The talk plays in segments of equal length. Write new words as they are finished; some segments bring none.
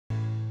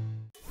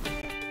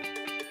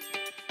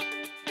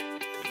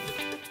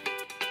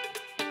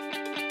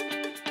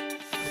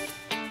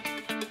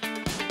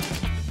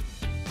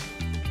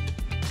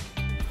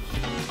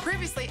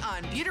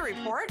on Beauty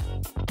Report.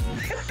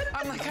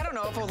 I'm like, I don't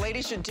know if a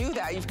lady should do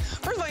that.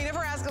 First of all, you never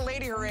ask a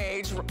lady her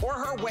age or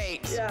her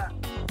weight. Yeah.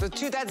 The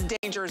two, that's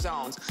danger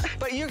zones.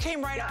 But you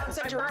came right out and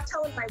said you're... I'm not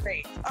telling my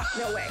weight.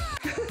 No way.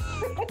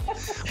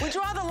 We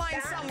draw the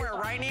line somewhere,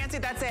 right, Nancy?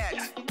 That's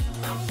it.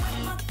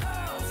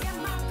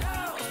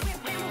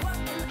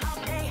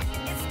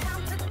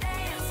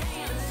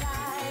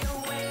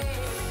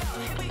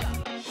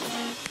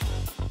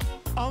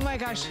 Oh my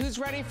gosh, who's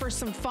ready for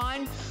some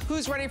fun?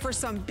 Who's ready for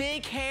some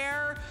big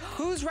hair?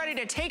 Who's ready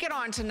to take it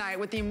on tonight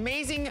with the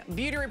amazing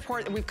Beauty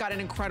Report? We've got an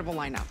incredible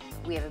lineup.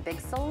 We have a big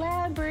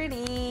celebrity.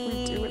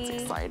 We do, it's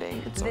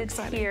exciting. It's so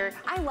exciting. Here.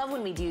 I love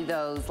when we do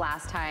those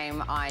last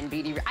time on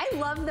Beauty. I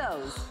love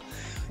those.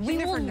 We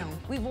never know.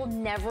 We will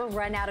never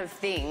run out of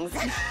things.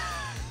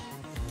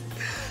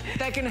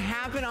 That can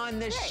happen on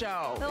this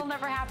show. It'll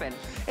never happen.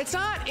 It's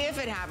not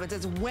if it happens,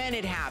 it's when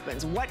it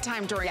happens. What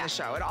time during the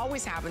show. It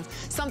always happens.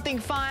 Something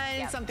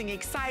fun, something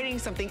exciting,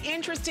 something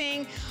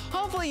interesting.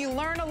 Hopefully you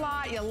learn a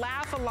lot, you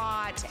laugh a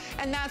lot,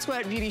 and that's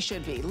what beauty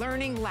should be.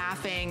 Learning,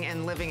 laughing,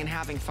 and living and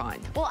having fun.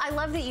 Well, I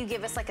love that you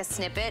give us like a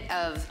snippet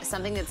of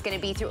something that's gonna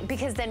be through,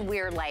 because then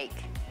we're like,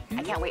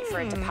 I can't wait for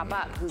it to pop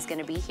up. Who's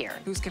gonna be here?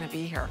 Who's gonna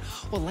be here?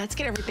 Well, let's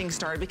get everything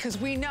started because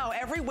we know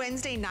every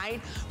Wednesday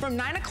night from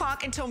 9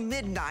 o'clock until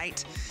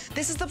midnight,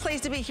 this is the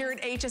place to be here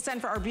at HSN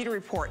for our Beauty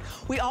Report.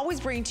 We always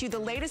bring to you the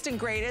latest and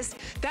greatest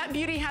that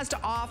beauty has to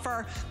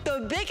offer,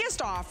 the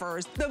biggest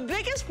offers, the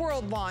biggest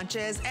world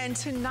launches, and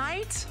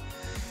tonight,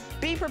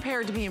 be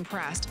prepared to be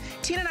impressed.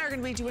 Tina and I are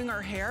gonna be doing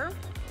our hair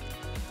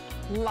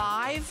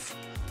live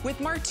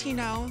with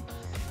Martino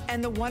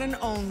and the one and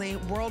only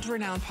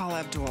world-renowned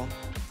Paula Abdul.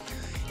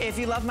 If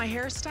you love my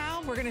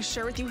hairstyle, we're gonna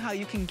share with you how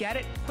you can get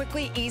it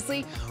quickly,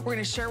 easily. We're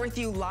gonna share with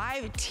you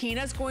live.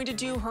 Tina's going to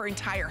do her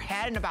entire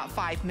head in about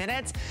 5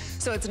 minutes.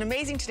 So it's an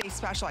amazing today's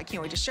special. I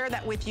can't wait to share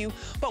that with you.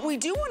 But we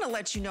do wanna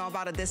let you know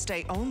about a this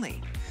day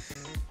only.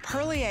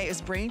 Perlier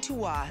is bringing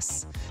to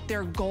us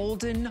their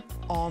golden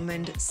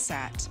almond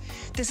set.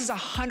 This is a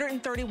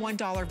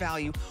 $131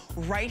 value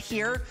right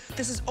here.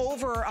 This is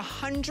over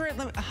 100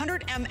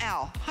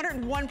 ml,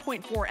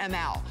 101.4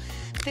 ml.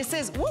 This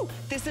is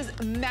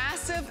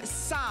massive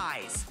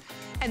size.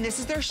 And this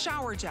is their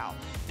shower gel.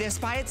 This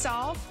by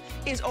itself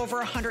is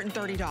over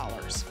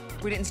 $130.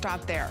 We didn't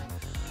stop there.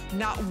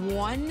 Not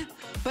one,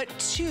 but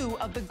two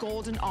of the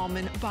golden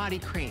almond body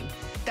cream.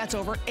 That's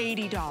over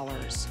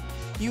 $80.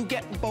 You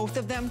get both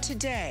of them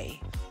today.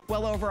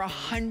 Well over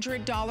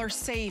 $100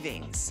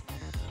 savings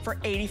for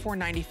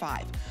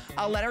 $84.95.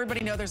 I'll let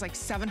everybody know there's like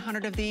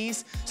 700 of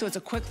these, so it's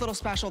a quick little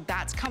special.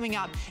 That's coming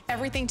up.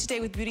 Everything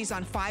today with Beauty's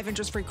on 5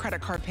 interest-free credit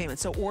card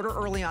payments, so order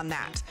early on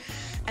that.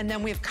 And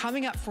then we have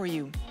coming up for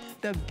you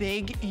the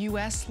big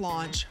US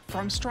launch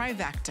from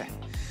Strivectin.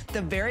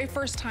 The very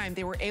first time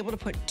they were able to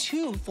put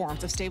 2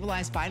 forms of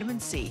stabilized vitamin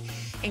C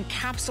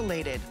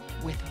encapsulated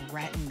with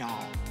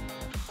retinol.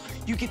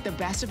 You get the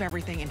best of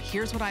everything, and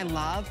here's what I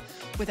love,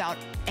 without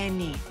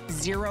any,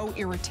 zero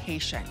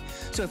irritation.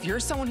 So if you're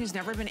someone who's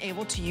never been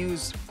able to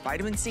use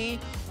vitamin C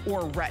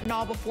or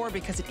retinol before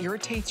because it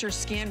irritates your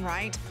skin,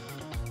 right?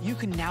 You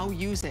can now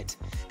use it.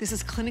 This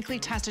is clinically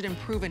tested and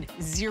proven,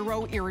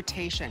 zero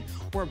irritation.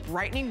 We're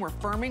brightening, we're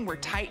firming, we're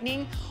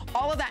tightening,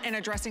 all of that and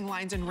addressing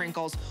lines and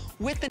wrinkles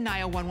with the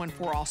Nio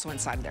 114 also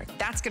inside of there.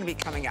 That's gonna be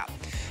coming up.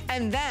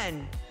 And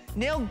then,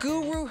 nail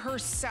guru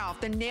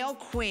herself, the nail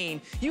queen.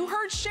 You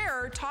heard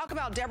Cher talk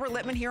about Deborah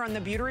Littman here on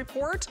the Beauty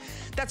Report.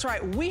 That's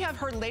right, we have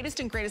her latest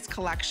and greatest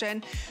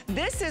collection.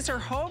 This is her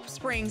Hope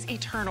Springs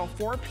Eternal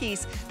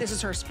 4-piece. This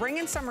is her spring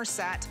and summer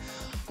set.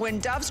 When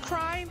Doves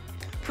Cry,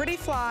 Pretty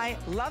Fly,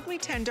 Love Me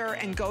Tender,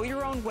 and Go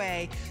Your Own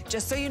Way.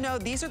 Just so you know,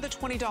 these are the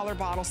 $20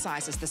 bottle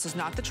sizes. This is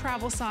not the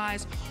travel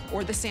size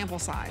or the sample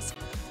size.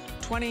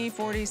 20,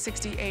 40,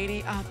 60,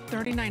 80,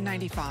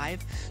 $39.95.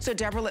 So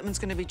Deborah Littman's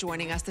gonna be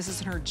joining us. This is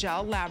in her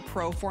Gel Lab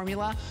Pro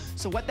formula.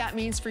 So what that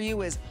means for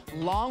you is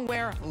long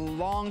wear,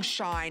 long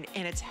shine,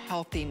 and it's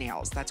healthy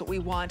nails. That's what we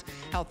want,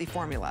 healthy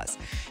formulas.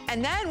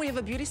 And then we have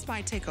a Beauty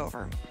Spy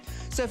Takeover.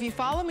 So if you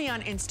follow me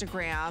on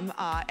Instagram,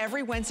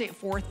 every Wednesday at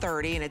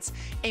 4:30, and it's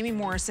Amy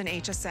Morrison,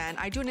 HSN,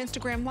 I do an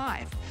Instagram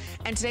Live.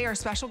 And today our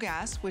special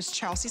guest was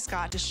Chelsea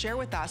Scott to share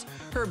with us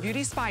her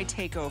Beauty Spy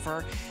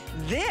Takeover.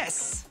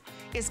 This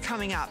is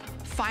coming up.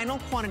 Final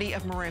quantity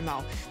of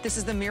Marimo. This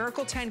is the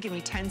Miracle 10, give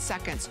me 10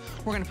 seconds.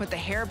 We're gonna put the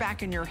hair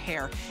back in your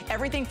hair.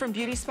 Everything from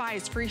Beauty Spy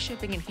is free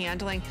shipping and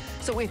handling.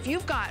 So if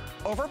you've got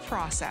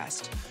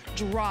overprocessed,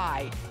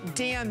 dry,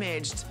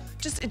 damaged,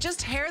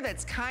 just hair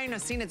that's kind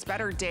of seen its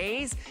better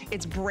days,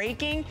 it's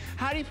breaking,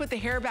 how do you put the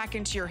hair back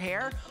into your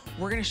hair?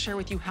 We're gonna share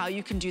with you how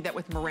you can do that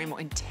with Marimo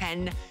in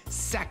 10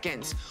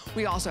 seconds.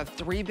 We also have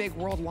 3 big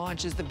world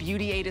launches. The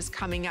Beauty Aid is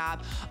coming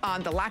up,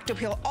 the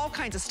Lactopeel, all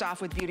kinds of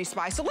stuff with Beauty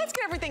Spy. So let's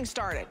get everything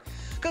started,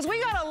 because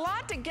we got a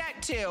lot to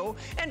get to.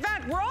 In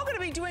fact, we're all gonna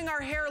be doing our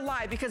hair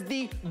live because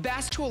the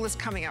best tool is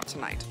coming up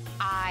tonight.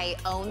 I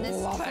own this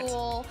Love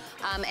tool,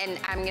 and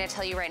I'm gonna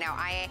tell you right now,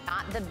 I am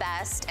not the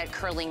best at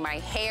curling my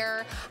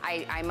hair.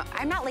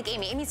 I'm not like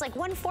Amy. Amy's like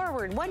one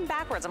forward, one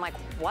backwards. I'm like,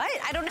 what?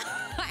 I don't know.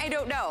 I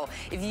don't know.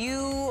 If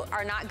you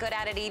are not good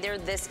at it either,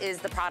 this is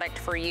the product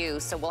for you.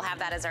 So we'll have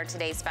that as our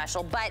today's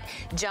special. But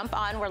jump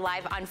on, we're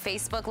live on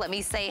Facebook. Let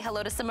me say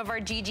hello to some of our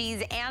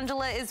GGs.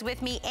 Angela is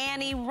with me,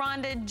 Annie,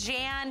 Rhonda,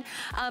 Jan.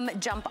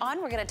 Jump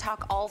on, we're gonna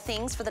talk all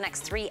things for the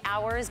next 3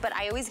 hours, but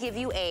I always give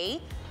you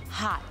a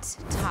hot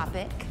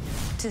topic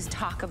to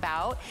talk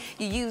about.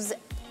 You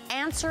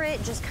answer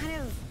it, just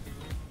kind of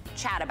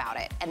chat about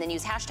it, and then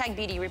use hashtag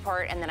beauty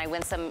report, and then I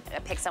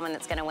pick someone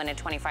that's gonna win a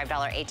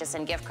 $25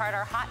 HSN gift card.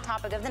 Our hot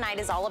topic of the night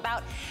is all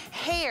about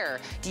hair.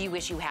 Do you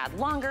wish you had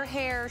longer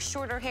hair,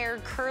 shorter hair,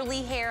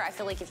 curly hair? I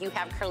feel like if you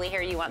have curly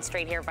hair, you want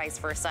straight hair, vice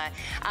versa.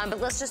 But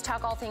let's just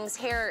talk all things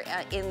hair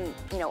in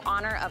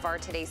honor of our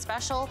today's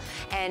special,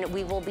 and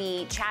we will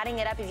be chatting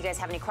it up. If you guys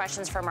have any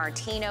questions for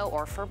Martino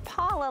or for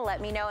Paula,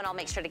 let me know, and I'll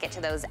make sure to get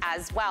to those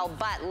as well.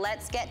 But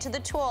let's get to the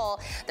tool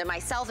that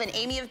myself and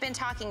Amy have been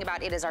talking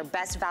about. It is our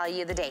best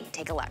value of the day.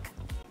 Take a look.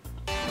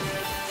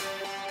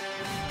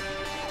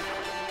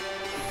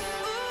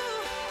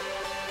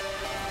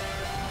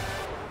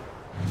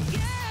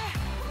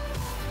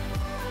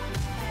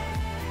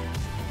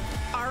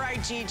 All right,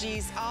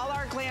 GGs, all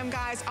our glam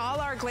guys, all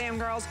our glam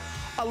girls.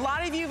 A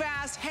lot of you have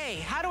asked, hey,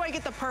 how do I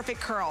get the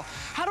perfect curl?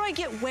 How do I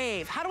get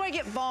wave? How do I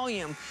get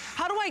volume?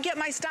 How do I get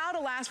my style to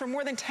last for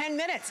more than 10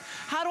 minutes?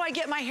 How do I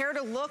get my hair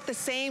to look the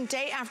same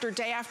day after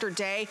day after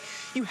day?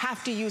 You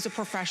have to use a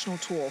professional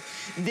tool.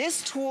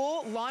 This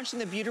tool launched in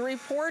the Beauty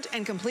Report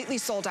and completely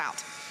sold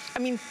out. I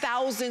mean,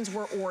 thousands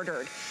were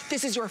ordered.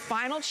 This is your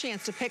final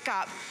chance to pick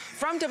up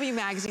from W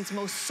Magazine's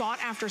most sought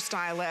after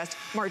stylist,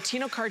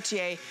 Martino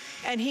Cartier,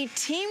 and he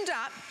teamed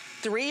up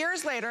 3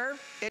 years later,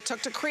 it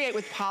took to create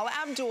with Paula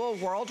Abdul,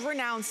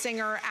 world-renowned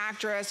singer,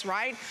 actress,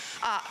 right?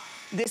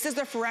 This is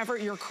the Forever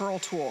Your Curl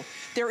tool.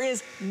 There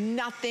is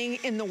nothing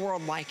in the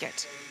world like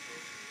it.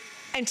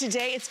 And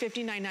today it's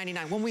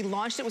 $59.99. When we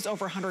launched, it was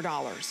over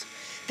 $100.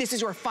 This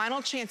is your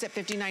final chance at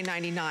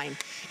 $59.99.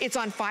 It's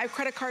on 5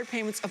 credit card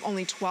payments of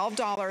only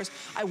 $12.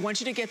 I want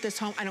you to get this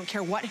home. I don't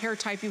care what hair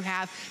type you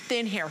have,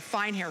 thin hair,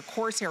 fine hair,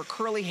 coarse hair,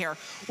 curly hair.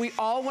 We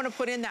all want to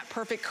put in that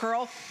perfect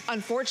curl.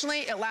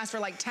 Unfortunately, it lasts for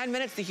like 10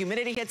 minutes. The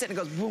humidity hits it and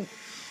it goes boom.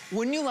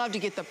 Wouldn't you love to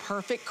get the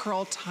perfect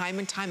curl time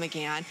and time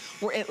again,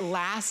 where it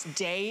lasts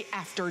day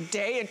after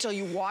day until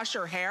you wash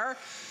your hair?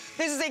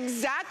 This is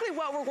exactly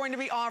what we're going to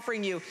be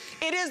offering you.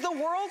 It is the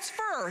world's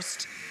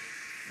first.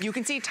 You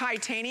can see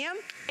titanium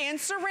and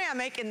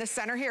ceramic in the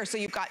center here. So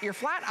you've got your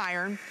flat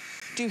iron.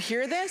 Do you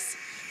hear this?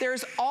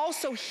 There's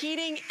also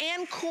heating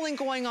and cooling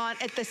going on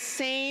at the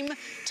same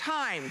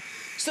time.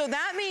 So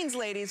that means,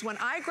 ladies, when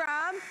I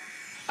grab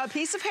a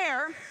piece of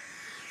hair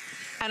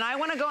and I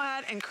want to go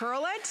ahead and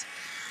curl it,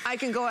 I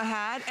can go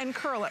ahead and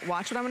curl it.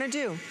 Watch what I'm going to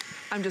do.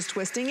 I'm just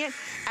twisting it.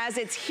 As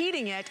it's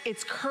heating it,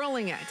 it's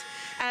curling it.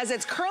 As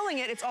it's curling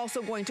it, it's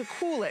also going to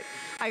cool it.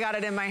 I got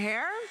it in my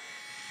hair.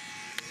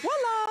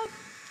 Voila!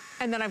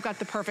 And then I've got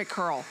the perfect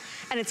curl.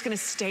 And it's gonna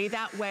stay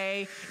that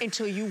way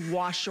until you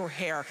wash your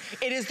hair.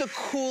 It is the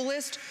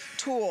coolest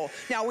tool.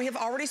 Now, we have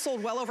already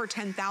sold well over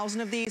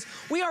 10,000 of these.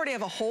 We already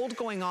have a hold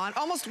going on.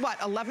 Almost what,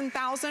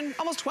 11,000?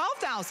 Almost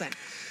 12,000.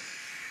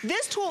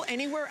 This tool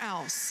anywhere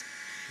else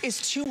is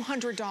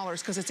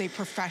 $200 because it's a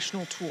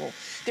professional tool.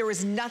 There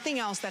is nothing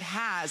else that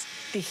has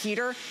the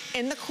heater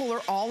and the cooler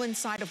all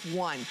inside of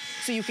one.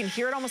 So you can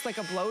hear it almost like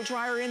a blow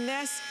dryer in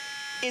this.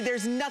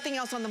 There's nothing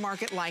else on the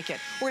market like it.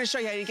 We're gonna show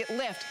you how to get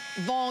lift,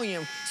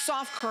 volume,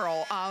 soft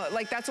curl,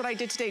 like that's what I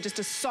did today, just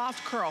a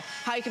soft curl.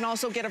 How you can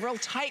also get a real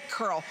tight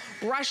curl,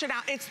 brush it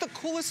out. It's the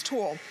coolest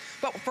tool.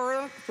 But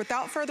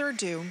without further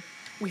ado,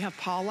 we have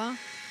Paula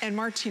and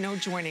Martino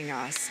joining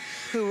us,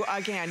 who,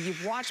 again,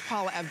 you've watched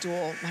Paula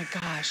Abdul, my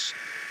gosh,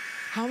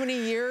 how many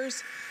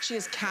years? She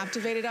has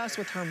captivated us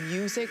with her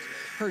music,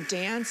 her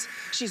dance.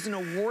 She's an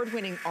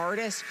award-winning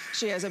artist.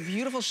 She has a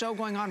beautiful show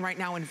going on right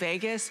now in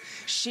Vegas.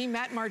 She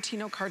met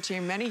Martino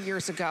Cartier many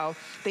years ago.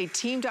 They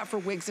teamed up for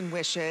Wigs and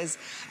Wishes,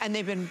 and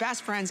they've been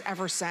best friends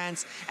ever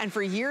since. And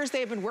for years,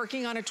 they've been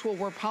working on a tool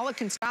where Paula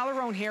can style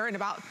her own hair in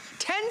about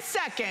 10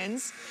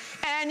 seconds,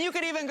 and you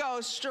can even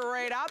go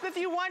straight up if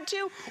you want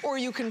to, or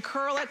you can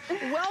curl it.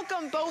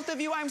 Welcome, both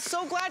of you. I'm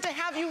so glad to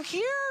have you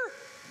here.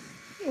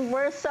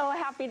 We're so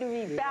happy to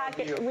be back.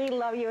 We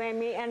love you,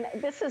 Amy, and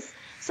this is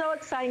so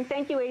exciting.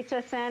 Thank you,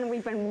 HSN.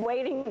 We've been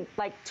waiting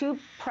like two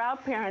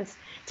proud parents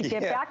to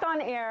get back on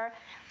air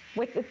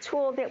with the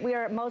tool that we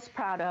are most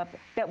proud of,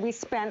 that we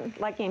spent,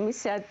 like Amy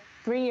said,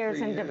 3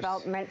 years in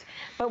development.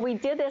 But we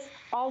did this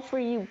all for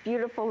you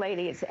beautiful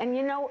ladies. And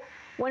you know,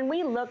 when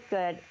we look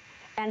good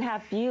and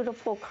have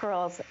beautiful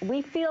curls,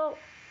 we feel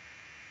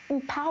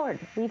empowered.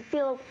 We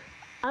feel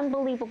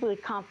unbelievably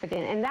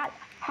confident, and that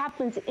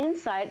happens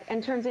inside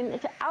and turns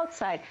into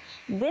outside.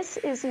 This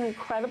is an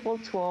incredible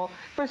tool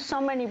for so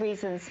many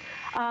reasons.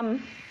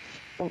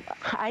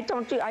 I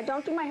don't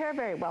do my hair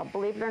very well,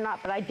 believe it or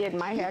not, but I did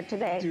my hair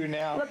today. Do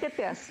now. Look at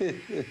this.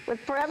 With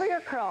Forever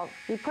Your Curl,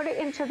 you put it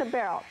into the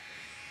barrel.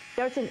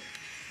 There's a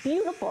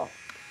beautiful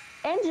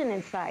engine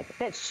inside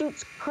that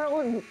shoots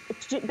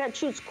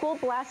cool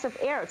blasts of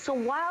air. So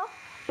while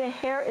the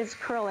hair is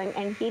curling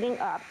and heating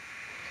up,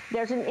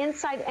 There's an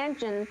inside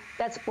engine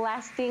that's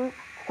blasting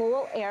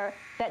cool air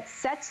that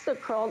sets the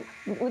curl,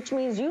 which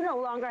means you no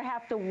longer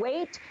have to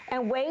wait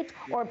and wait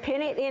or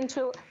pin it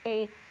into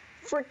a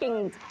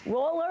freaking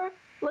roller.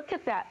 Look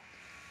at that.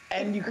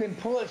 And you can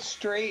pull it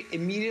straight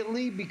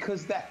immediately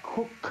because that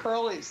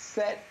curl is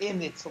set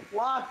in. It's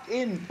locked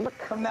in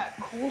from that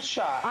cool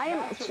shot.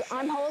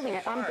 I'm holding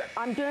it.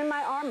 I'm doing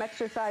my arm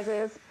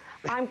exercises.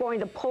 I'm going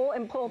to pull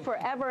and pull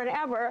forever and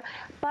ever,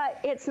 but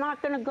it's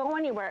not going to go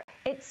anywhere.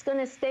 It's going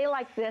to stay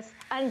like this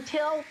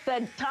until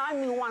the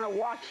time you want to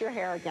wash your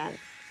hair again.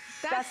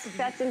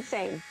 That's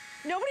insane.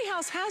 Nobody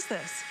else has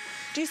this.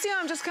 Do you see how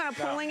I'm just kind of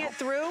pulling it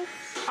through?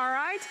 All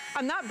right?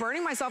 I'm not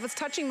burning myself. It's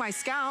touching my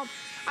scalp.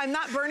 I'm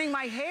not burning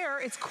my hair.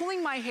 It's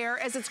cooling my hair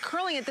as it's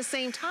curling at the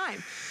same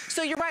time.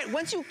 So you're right.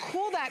 Once you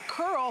cool that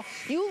curl,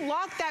 you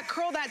lock that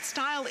curl, that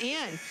style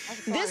in.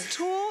 This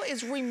tool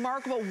is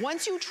remarkable.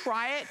 Once you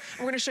try it,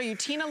 we're going to show you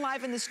Tina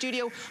live in the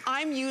studio.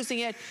 I'm using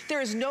it.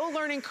 There is no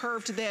learning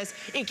curve to this.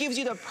 It gives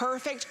you the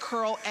perfect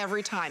curl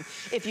every time.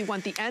 If you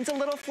want the ends a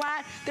little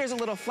flat, there's a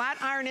little flat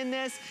iron in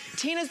this.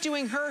 Tina's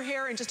doing her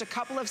hair in just a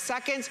couple of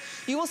seconds.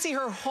 You will see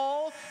her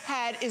whole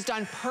head is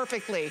done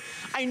perfectly.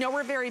 I know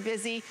we're very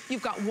busy.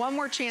 You've got one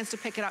more chance to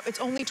pick it up. It's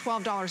only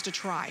 $12 to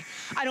try.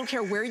 I don't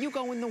care where you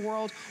go in the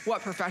world,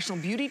 what professional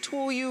beauty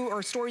tool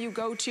or store you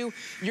go to,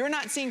 you're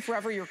not seeing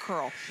forever your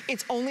curl.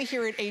 It's only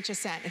here at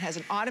HSN. It has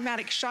an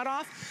automatic shut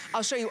off.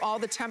 I'll show you all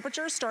the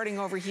temperatures starting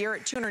over here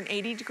at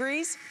 280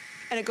 degrees,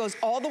 and it goes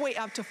all the way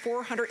up to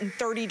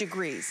 430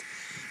 degrees.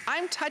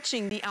 I'm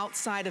touching the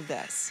outside of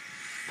this.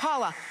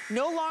 Paula,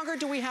 no longer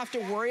do we have to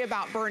worry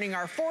about burning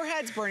our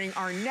foreheads, burning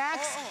our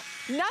necks,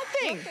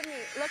 nothing. Look at me,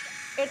 look,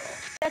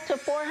 it's set to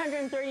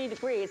 430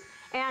 degrees,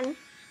 and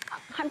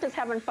I'm just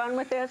having fun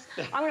with this.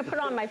 I'm gonna put it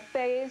on my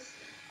face.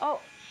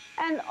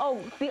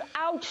 The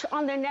ouch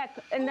on the neck,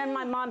 and then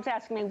my mom's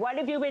asking me, what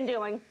have you been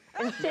doing?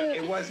 And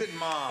it wasn't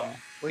Mom.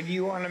 When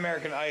you were on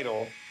American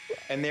Idol,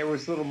 and there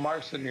was little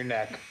marks on your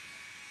neck.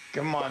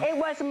 Come on. It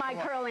was my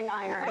curling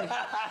iron,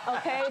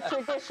 okay?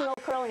 Traditional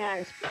curling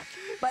irons,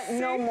 but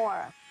no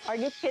more. Are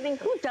you kidding?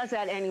 Who does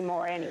that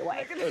anymore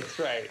anyway? That's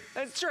right.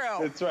 That's true.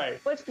 That's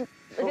right. This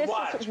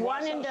is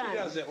one and done. She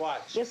does it.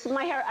 Watch. This is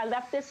my hair. I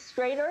left this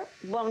straighter,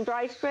 blown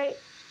dry straight.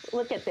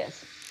 Look at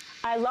this.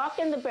 I lock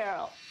in the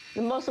barrel.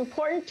 The most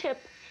important tip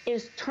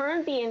is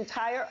turn the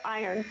entire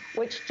iron,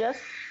 which just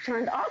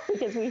turned off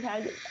because we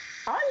had it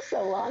on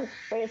so long,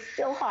 but it's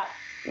still hot.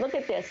 Look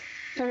at this.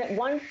 Turn it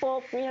one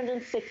full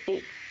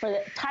 360. For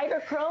the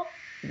tighter curl,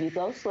 you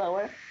go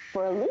slower.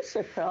 For a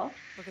looser curl,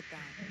 look at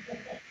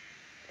that.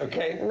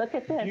 Okay. Look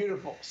at this.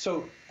 Beautiful.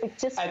 So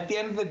at the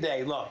end of the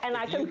day, look. And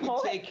I can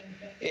pull it.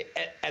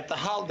 At the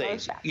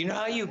holidays, you know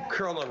how you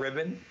curl a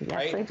ribbon,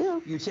 right? Yes, I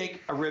do. You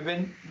take a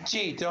ribbon.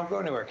 Gee, don't go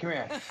anywhere. Come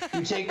here.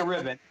 You take a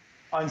ribbon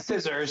on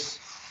scissors,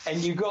 and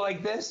you go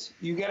like this.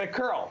 You get a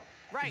curl.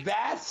 Right.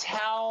 That's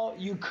how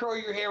you curl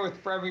your hair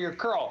with Forever Your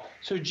Curl.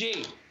 So,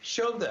 G,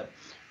 show them.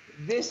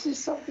 This is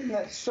something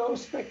that's so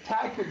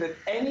spectacular that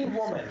any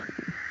woman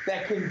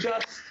that can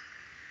just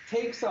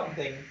take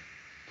something,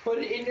 put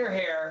it in your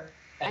hair,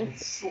 and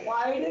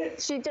slide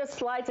it. She just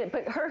slides it,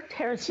 but her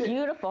hair is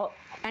beautiful,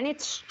 and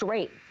it's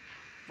straight.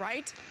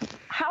 Right?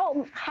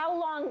 How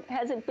long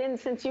has it been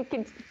since you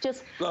could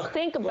just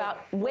think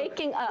about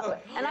waking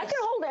up? And I can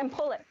hold it and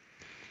pull it.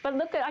 But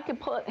look, I can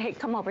pull it. Hey,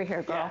 come over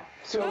here, girl. Yeah.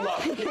 So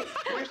look,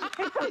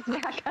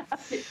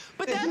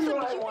 but this that's is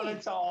what I want to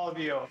tell all of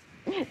you.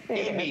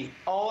 Amy,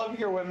 all of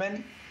your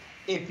women,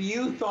 if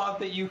you thought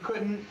that you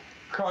couldn't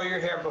curl your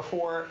hair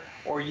before,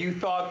 or you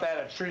thought that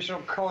a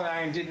traditional curling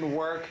iron didn't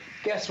work,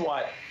 guess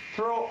what?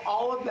 Throw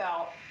all of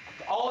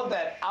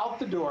that out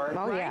the door.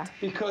 Oh, yeah.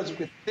 Because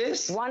with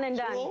this one and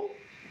tool,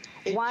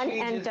 done. One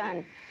and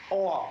done.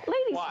 All.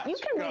 Ladies, watch, you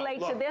can relate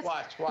to this.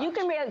 Watch. You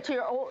can relate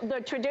to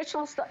the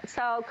traditional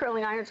style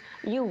curling irons.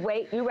 You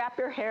wait, you wrap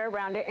your hair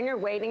around it, and you're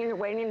waiting,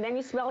 and then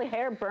you smell your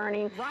hair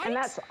burning, and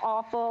that's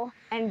awful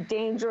and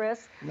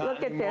dangerous.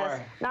 Look at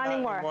this. Not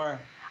anymore.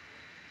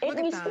 It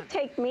used to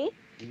take me.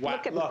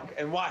 Look,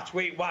 and watch.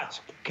 Wait, watch.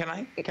 Can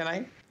I?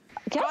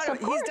 Yes, of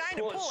course. He's dying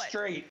to pull it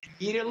straight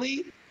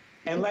immediately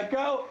and let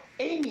go.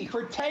 Amy,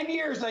 for 10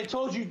 years I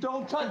told you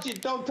don't touch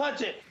it, don't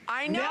touch it.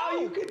 I know. Now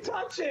you can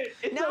touch it.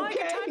 It's now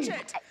okay. I can touch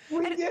it.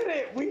 We did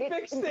it. We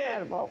fixed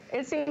incredible.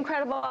 It's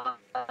incredible.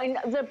 And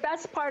the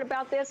best part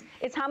about this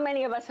is how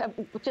many of us have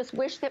just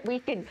wished that we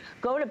could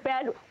go to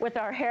bed with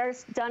our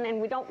hairs done,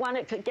 and we don't want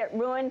it to get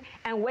ruined,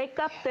 and wake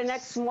up the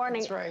next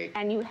morning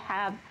and you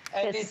have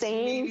the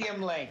same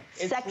medium length.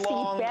 It's sexy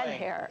long bed length.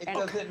 hair. It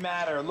doesn't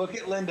matter. Look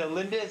at Linda.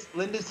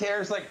 Linda's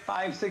hair is like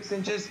 5-6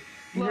 inches.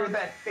 You hear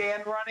that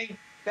fan running?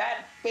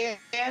 That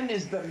fan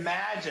is the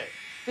magic.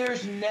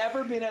 There's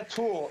never been a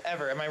tool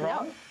ever. Am I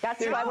wrong? No,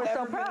 that's why we're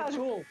so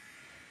proud.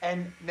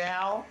 And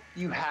now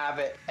you have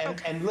it.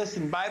 And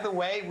listen, by the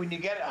way, when you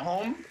get it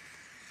home.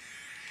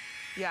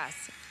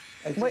 Yes.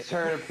 I just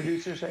heard a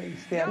producer say,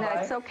 stand by.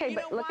 No, it's okay,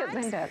 but look at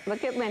Linda.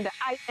 Look at Linda.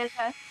 Hi,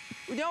 Linda.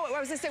 No, I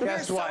was gonna say, we're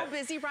so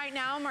busy right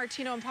now,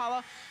 Martino and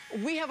Paula.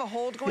 We have a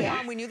hold going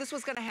on. We knew this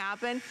was gonna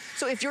happen.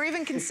 So if you're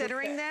even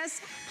considering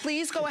this,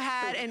 please go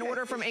ahead and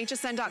order from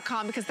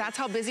hsn.com, because that's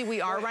how busy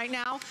we are right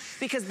now,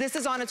 because this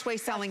is on its way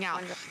selling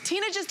out.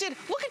 Tina just did,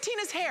 look at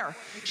Tina's hair.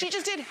 She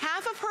just did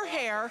half of her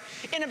hair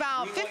in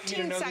about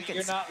 15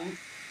 seconds.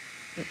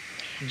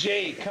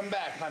 Jay, come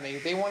back, honey.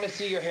 They want to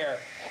see your hair.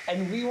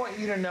 And we want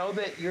you to know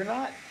that you're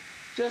not,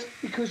 just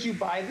because you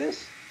buy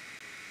this,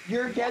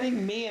 you're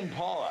getting me and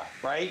Paula,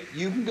 right?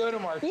 You can go to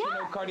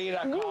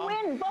martinocartier.com. You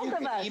win, both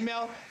of us.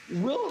 Email.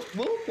 We'll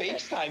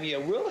FaceTime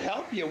you. We'll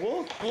help you.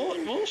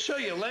 We'll show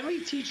you. Let me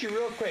teach you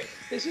real quick.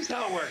 This is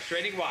how it works.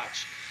 Ready?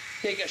 Watch.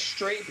 Take a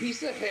straight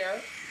piece of hair.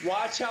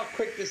 Watch how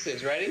quick this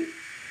is. Ready?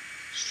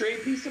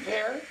 Straight piece of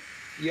hair.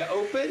 You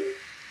open,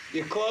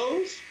 you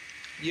close,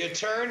 you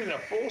turn in a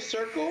full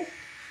circle,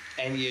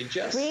 and you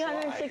just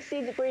 360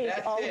 slide. degrees.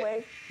 That's all it. the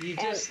way. You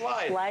just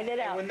slide. Slide it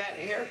out. And when that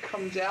hair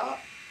comes out,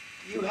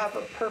 you have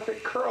a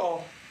perfect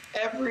curl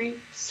every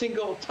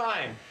single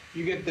time.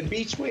 You get the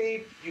beach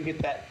wave, you get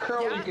that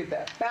curl, you get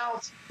that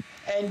bounce,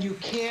 and you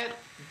can't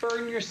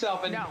burn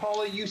yourself. And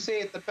Paula, you say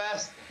it the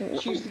best.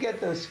 She used to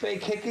get those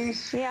fake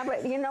hickeys. Yeah,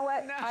 but you know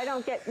what? I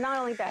don't get, not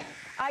only that,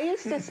 I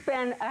used to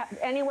spend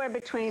anywhere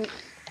between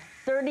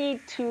 30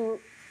 to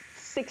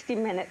 60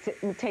 minutes it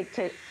would take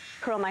to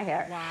curl my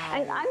hair. Wow.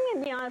 And I'm going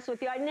to be honest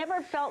with you, I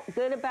never felt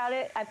good about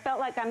it. I felt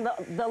like I'm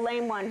the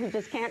lame one who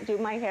just can't do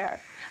my hair.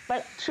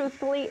 But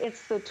truthfully,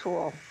 it's the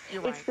tool.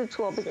 You're right. It's the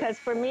tool, because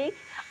for me,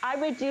 I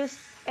reduced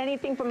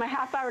anything from a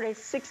half hour to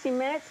 60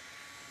 minutes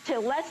to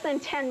less than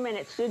 10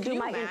 minutes to do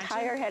my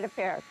entire head of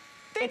hair.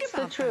 Think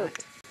about the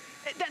truth.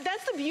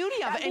 That's the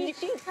beauty of it.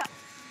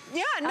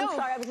 And I'm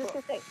sorry, I was just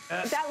going to say,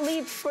 that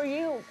leaves for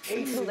you,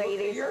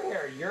 ladies, Your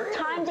hair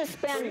time to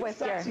spend with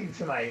sexy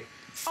tonight.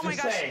 Oh my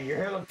gosh. Saying, your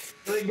hair looks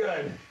really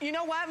good. You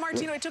know what,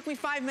 Martino? It took me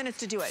 5 minutes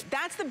to do it.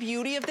 That's the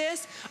beauty of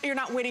this. You're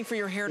not waiting for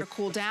your hair to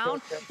cool down.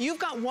 You've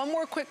got one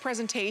more quick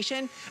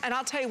presentation, and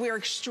I'll tell you, we are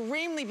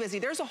extremely busy.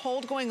 There's a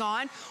hold going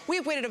on.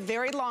 We've waited a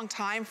very long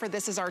time for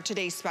this as our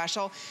today's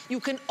special.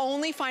 You can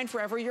only find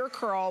Forever Your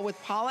Curl with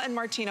Paula and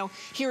Martino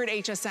here at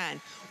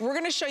HSN. We're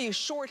gonna show you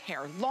short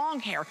hair,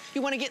 long hair.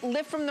 You wanna get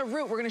lift from the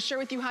root. We're gonna share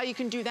with you how you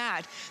can do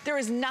that. There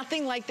is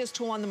nothing like this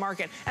tool on the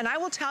market. And I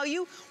will tell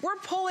you, we're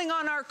pulling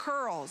on our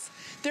curls.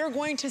 They're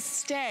going to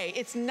stay.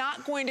 It's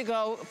not going to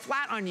go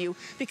flat on you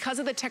because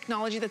of the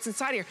technology that's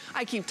inside here.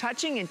 I keep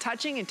touching and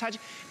touching and touching,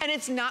 and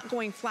it's not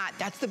going flat.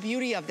 That's the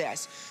beauty of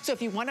this. So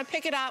if you wanna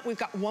pick it up, we've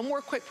got one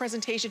more quick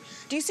presentation.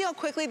 Do you see how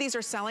quickly these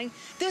are selling?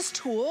 This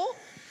tool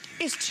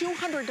is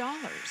 $200.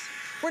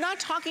 We're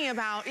not talking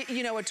about,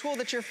 you know, a tool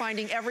that you're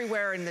finding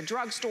everywhere in the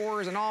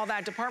drugstores and all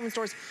that, department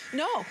stores.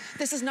 No,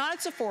 this is not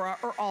at Sephora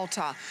or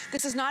Ulta.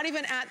 This is not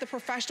even at the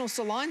professional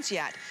salons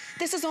yet.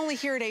 This is only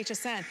here at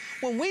HSN.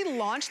 When we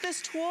launched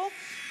this tool,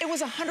 it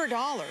was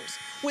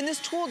 $100. When this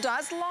tool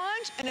does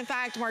launch, and in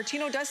fact,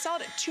 Martino does sell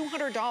it at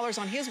 $200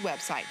 on his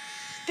website.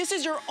 This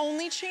is your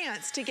only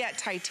chance to get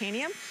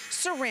titanium,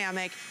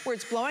 ceramic, where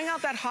it's blowing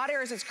out that hot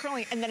air as it's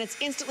curling, and then it's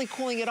instantly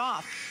cooling it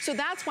off. So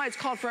that's why it's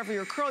called Forever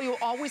Your Curl. You'll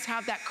always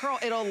have that curl.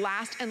 It'll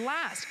last and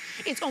last.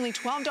 It's only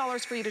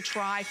 $12 for you to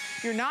try.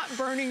 You're not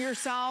burning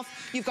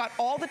yourself. You've got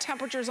all the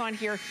temperatures on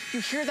here. You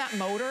hear that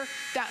motor?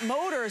 That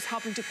motor is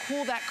helping to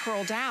cool that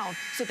curl down.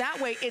 So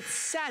that way it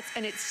sets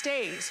and it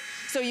stays.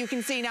 So you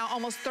can see now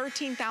almost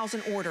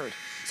 13,000 ordered.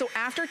 So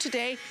after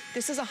today,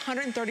 this is a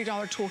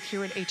 $130 tool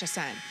here at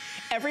HSN.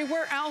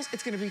 Everywhere else,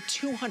 it's gonna be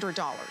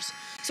 $200.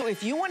 So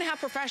if you wanna have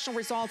professional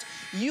results,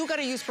 you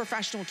gotta use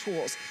professional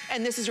tools.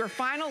 And this is your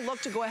final look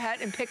to go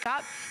ahead and pick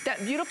up that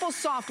beautiful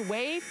soft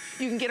wave.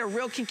 You can get a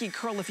real kinky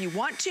curl if you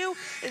want to.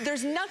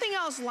 There's nothing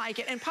else like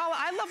it. And Paula,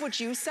 I love what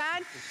you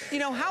said. You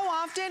know, how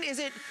often is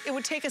it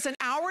would take us an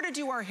hour to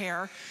do our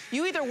hair.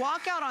 You either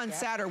walk out on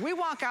set or we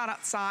walk out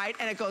outside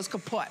and it goes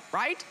kaput,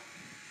 right?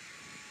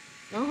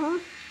 Uh-huh.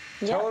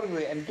 Yep.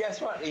 Totally, and guess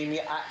what,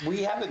 Amy?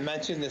 We haven't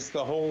mentioned this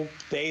the whole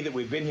day that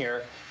we've been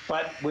here,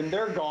 but when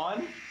they're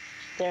gone,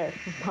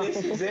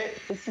 this is it.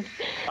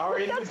 Our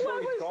inventory's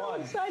gone.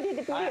 That's why we're so excited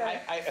to be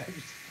here.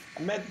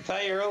 I meant to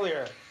tell you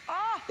earlier.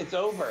 It's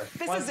over.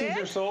 Once these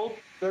are sold,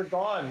 they're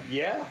gone.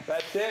 Yeah,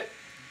 that's it.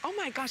 Oh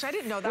my gosh, I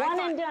didn't know that.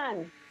 One and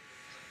done.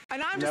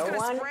 And I'm just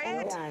gonna spray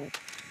it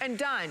and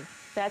done.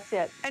 That's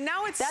it. And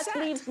now it's set.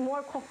 That leaves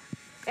more.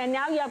 And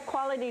now you have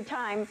quality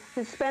time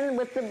to spend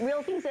with the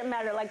real things that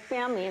matter, like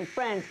family and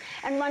friends,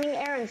 and running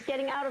errands,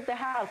 getting out of the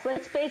house.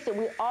 Let's face it,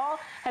 we all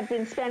have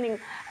been spending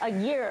a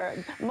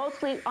year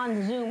mostly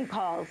on Zoom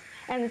calls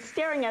and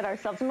staring at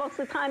ourselves. Most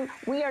of the time,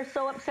 we are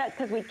so upset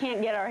because we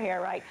can't get our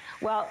hair right.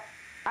 Well,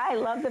 I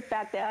love the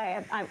fact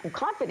that I'm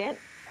confident.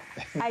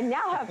 I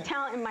now have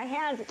talent in my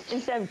hands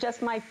instead of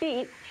just my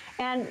feet,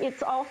 and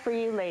it's all for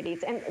you,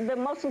 ladies. And the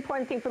most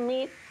important thing for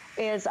me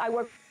is I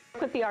work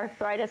with the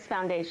Arthritis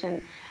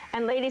Foundation.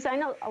 And ladies, I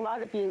know a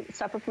lot of you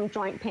suffer from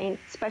joint pain,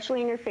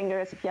 especially in your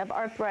fingers if you have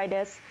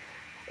arthritis.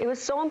 It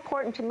was so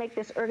important to make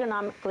this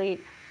ergonomically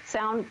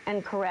sound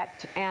and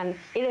correct. And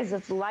it is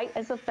as light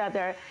as a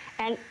feather.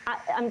 And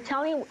I'm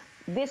telling you,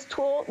 this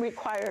tool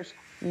requires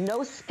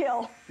no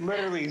skill.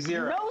 Literally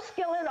zero. No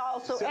skill at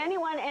all. So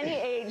anyone, any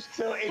age.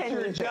 So if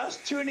you're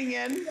just tuning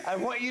in, I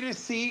want you to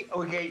see,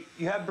 okay,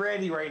 you have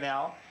Brandy right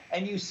now,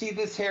 and you see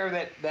this hair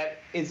that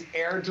is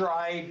air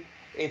dried.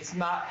 It's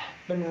not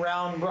been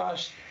round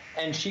brushed,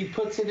 and she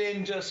puts it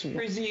in just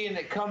frizzy, and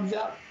it comes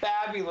out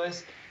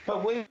fabulous.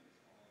 But wait.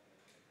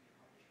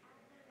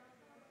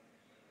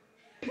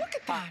 Look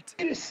at that.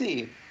 To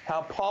see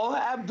how Paula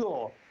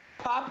Abdul,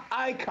 pop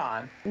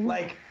icon,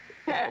 like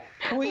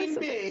Queen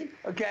Bee,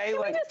 okay?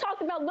 We just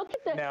talked about, look at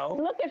her.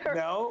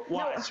 No,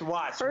 watch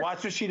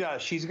what she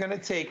does. She's gonna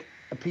take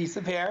a piece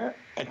of hair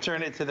and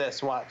turn it to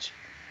this, watch.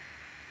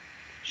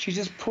 She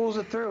just pulls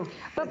it through.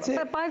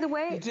 But by the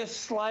way, you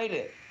just slide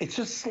it. It's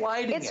just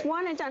sliding. It's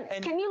one and done.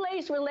 Can you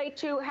ladies relate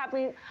to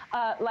having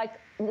like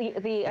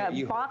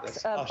the box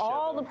of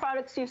all the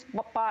products you've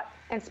bought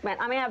and spent?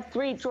 I mean, I have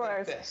 3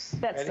 drawers.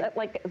 Like that's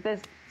like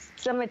this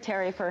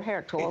cemetery for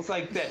hair tools. It's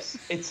like this.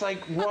 It's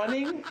like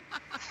running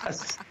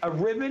a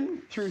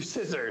ribbon through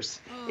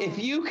scissors. If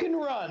you can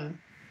run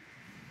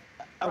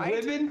a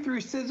ribbon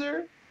through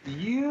scissor,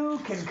 you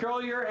can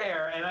curl your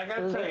hair. And I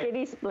gotta tell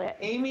you, split.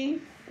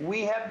 Amy,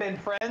 we have been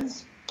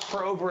friends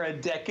for over a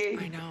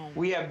decade. I know.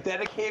 We have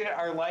dedicated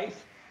our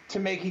life to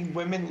making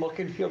women look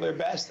and feel their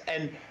best.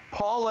 And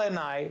Paula and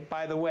I,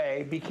 by the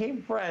way,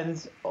 became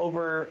friends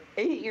over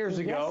 8 years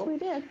ago. Yes, we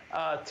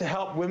did. To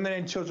help women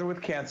and children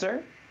with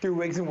cancer through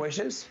Wigs and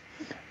Wishes.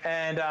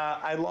 And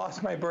I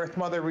lost my birth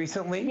mother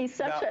recently,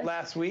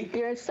 last week.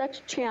 You're such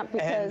a champ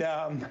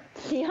because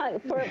he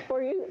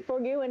for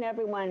you and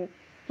everyone.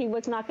 He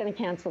was not going to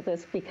cancel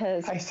this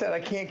because... I said, I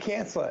can't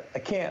cancel it. I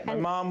can't. My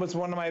mom was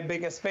one of my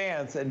biggest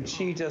fans, and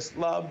she just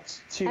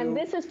loved to... And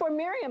this is for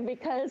Miriam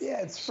because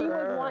she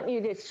would want you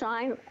to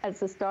shine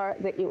as the star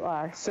that you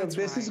are. So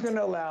this is going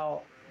to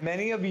allow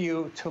many of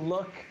you to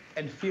look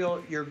and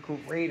feel your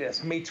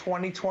greatest. May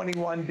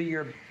 2021 be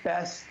your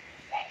best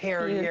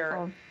hair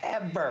year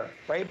ever.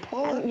 Right,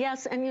 Paula?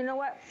 Yes, and you know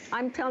what?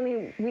 I'm telling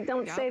you, we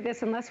don't say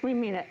this unless we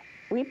mean it.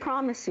 We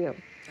promise you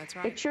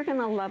that you're going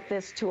to love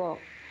this tool.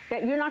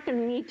 That you're not going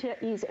to need to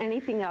use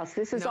anything else.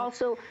 This is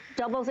also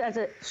doubles as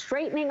a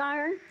straightening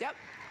iron. Yep.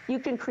 You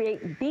can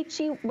create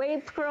beachy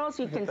wave curls.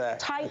 You can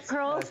tight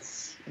curls.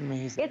 That's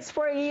amazing. It's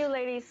for you,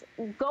 ladies.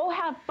 Go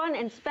have fun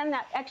and spend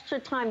that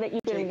extra time that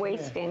you've been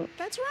wasting.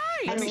 That's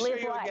right. Let me show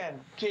you again.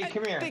 Jay,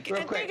 come here,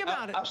 real quick. Think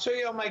about it. I'll show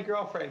you on my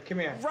girlfriend. Come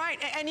here. Right,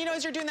 and you know,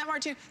 as you're doing that,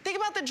 Martina, think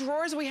about the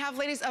drawers we have,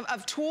 ladies,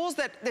 of tools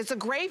it's a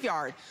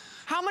graveyard.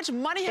 How much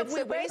money have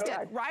we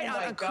wasted, right,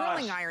 on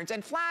curling irons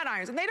and flat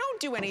irons, and they don't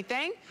do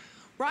anything.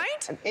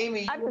 Right?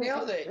 Amy, you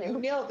nailed it. You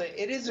nailed it.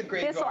 It is a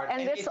graveyard.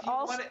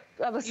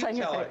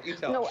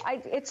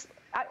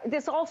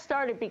 This all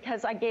started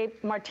because I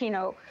gave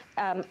Martino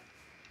a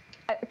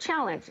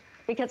challenge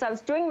because I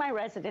was doing my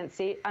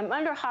residency. I'm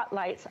under hot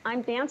lights.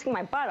 I'm dancing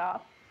my butt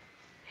off,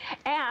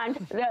 and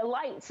the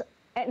lights,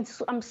 and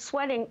I'm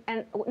sweating.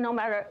 And no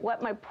matter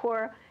what my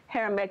poor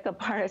hair and makeup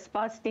artist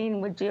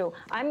Faustine would do,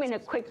 I'm in a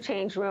quick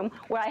change room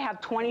where I have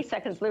 20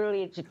 seconds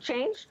literally to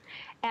change,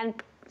 and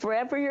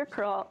Forever Your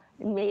Curl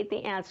made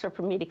the answer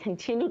for me to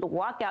continue to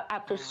walk out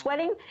after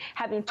sweating,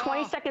 having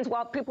 20 seconds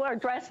while people are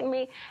dressing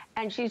me,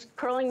 and she's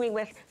curling me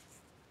with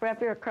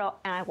Forever Your Curl,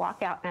 and I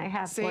walk out and I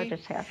have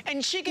gorgeous hair.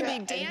 And she could be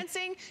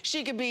dancing,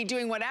 she could be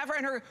doing whatever,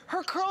 and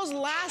her curls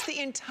last the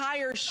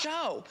entire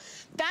show.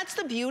 That's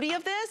the beauty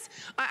of this.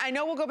 I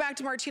know we'll go back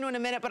to Martino in a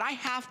minute, but I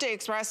have to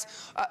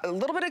express a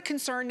little bit of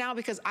concern now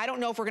because I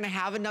don't know if we're gonna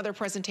have another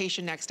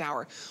presentation next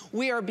hour.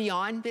 We are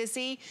beyond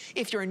busy.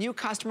 If you're a new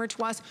customer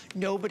to us,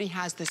 nobody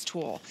has this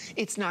tool.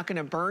 It's not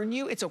gonna burn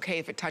you. It's okay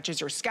if it touches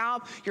your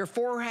scalp, your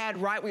forehead,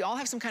 right? We all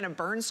have some kind of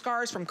burn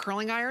scars from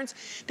curling irons.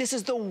 This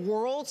is the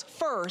world's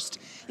first.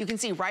 You can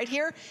see right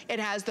here, it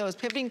has those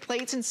pivoting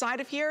plates inside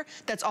of here.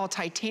 That's all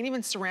titanium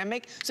and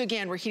ceramic. So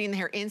again, we're heating the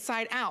hair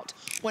inside out.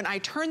 When I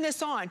turn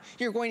this on,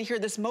 you're going to hear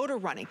this motor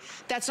running.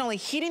 That's not only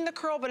heating the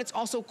curl, but it's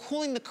also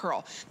cooling the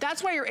curl.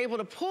 That's why you're able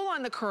to pull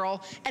on the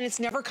curl and it's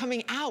never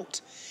coming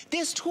out.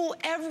 This tool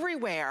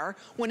everywhere,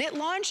 when it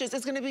launches,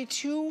 is gonna be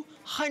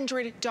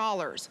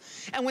 $200.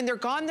 And when they're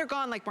gone,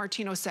 like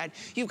Martino said.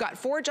 You've got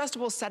 4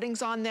 adjustable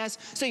settings on this,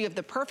 so you have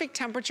the perfect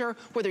temperature,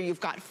 whether you've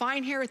got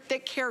fine hair,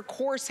 thick hair,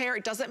 coarse hair,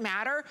 it doesn't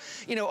matter.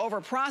 You know, over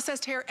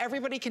processed hair,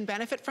 everybody can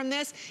benefit from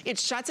this. It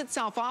shuts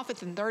itself off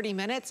within 30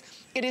 minutes.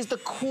 It is the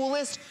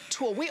coolest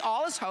tool. We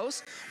all as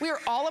hosts, we are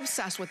all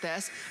obsessed with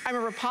this. I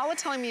remember Paula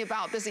telling me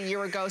about this a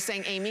year ago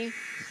saying, Amy,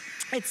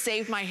 it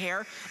saved my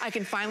hair. I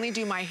can finally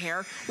do my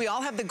hair. We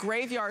all have the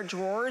graveyard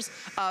drawers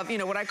of, you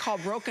know, what I call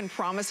broken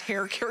promise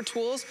hair care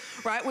tools,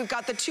 right? We've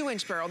got the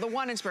 2-inch barrel, the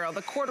 1-inch barrel,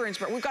 the 1/4-inch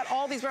barrel. We've got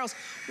all these barrels.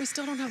 We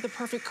still don't have the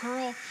perfect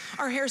curl.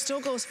 Our hair still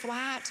goes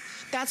flat.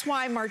 That's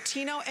why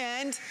Martino,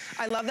 and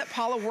I love that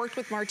Paula worked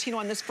with Martino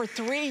on this for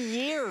 3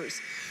 years.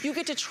 You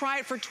get to try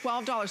it for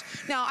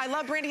 $12. Now, I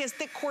love Brandy has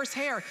thick, coarse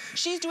hair.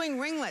 She's doing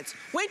ringlets.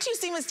 Wait till you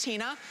see Miss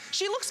Tina.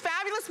 She looks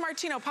fabulous,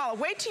 Martino. Paula,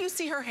 wait till you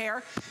see her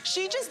hair.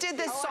 She just did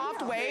this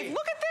soft wave.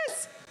 Look at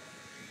this.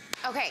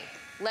 Okay,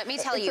 let me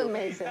tell you.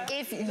 Amazing.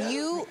 If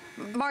you,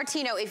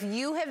 Martino, if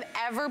you have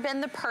ever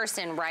been the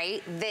person,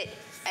 right, that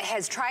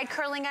has tried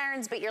curling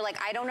irons, but you're like,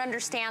 I don't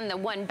understand the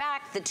one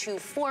back, the two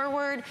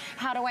forward.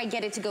 How do I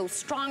get it to go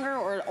stronger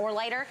or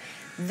lighter?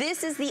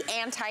 This is the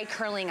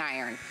anti-curling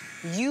iron.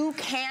 You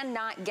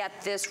cannot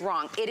get this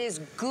wrong. It is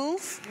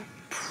goof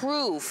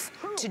proof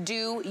to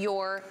do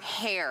your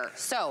hair.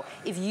 So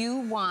if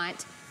you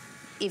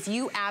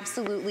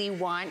absolutely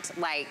want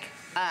like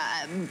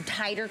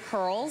tighter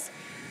curls,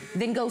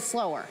 then go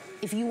slower.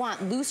 If you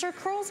want looser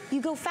curls,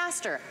 you go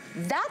faster.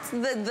 That's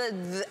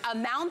the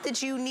amount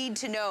that you need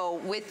to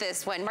know with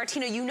this one.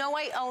 Martina, you know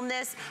I own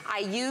this. I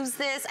use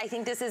this. I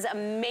think this is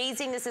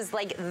amazing. This is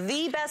like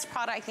the best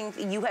product I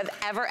think you have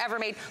ever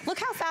made. Look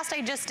how fast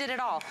I just did it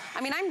all.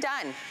 I mean, I'm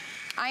done.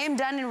 I am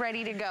done and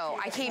ready to go.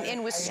 I came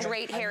in with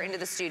straight hair into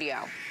the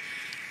studio.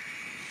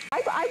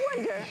 I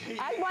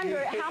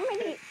wonder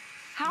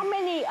how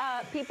many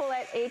people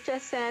at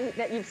HSN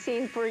that you've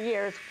seen for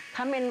years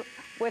come in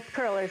with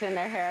curlers in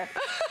their hair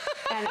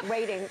and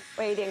waiting.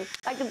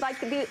 Like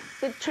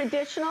the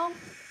traditional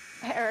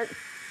hair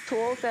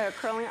tools that are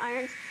curling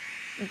irons,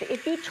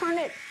 if you turn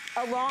it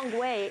a wrong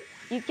way,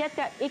 you get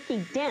that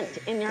icky dent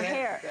in your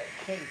hair.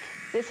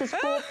 This is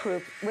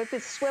foolproof. With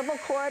this swivel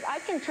cord, I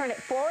can turn it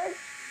forward,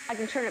 I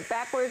can turn it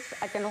backwards,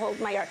 I can hold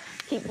my hair,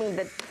 keeping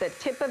the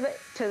tip of it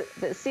to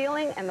the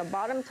ceiling and the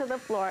bottom to the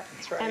floor.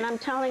 That's right. And I'm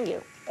telling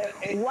you,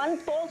 one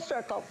full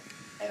circle.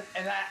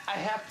 And I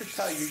have to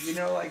tell you, you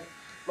know, like,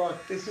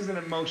 look, this is an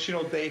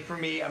emotional day for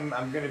me. I'm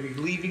going to be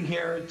leaving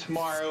here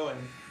tomorrow, and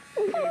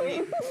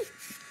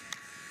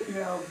you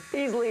know,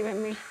 He's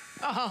leaving me.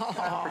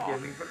 God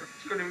forgive me, but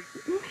I'm going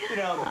to, you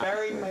know,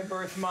 bury my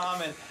birth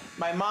mom, and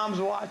my mom's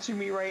watching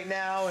me right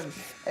now, and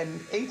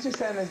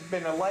HSN has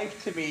been a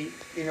life to me,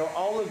 you know,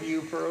 all of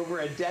you for over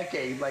a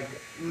decade. Like,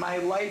 my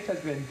life has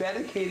been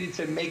dedicated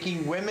to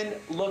making women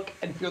look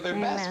and feel their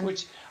best,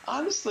 which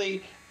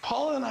honestly,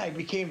 Paula and I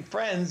became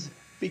friends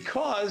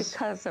because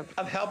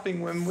of helping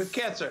women with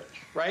cancer,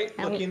 right?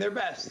 Looking their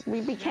best.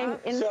 We became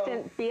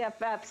instant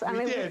BFFs. I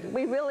mean,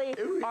 we really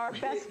are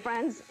best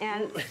friends,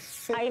 and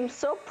I am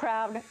so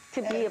proud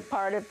to be a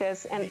part of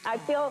this. And I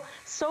feel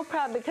so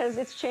proud because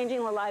it's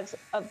changing the lives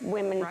of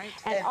women. Right.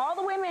 And all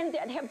the women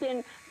that have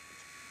been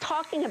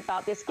talking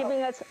about this,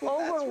 giving us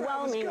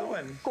overwhelming,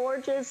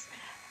 gorgeous,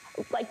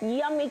 like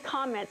yummy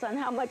comments on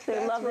how much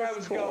they love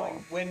this tool.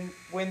 When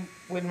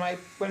my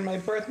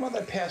birth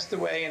mother passed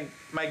away, and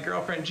my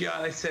girlfriend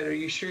Gianna said, "Are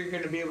you sure you're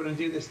going to be able to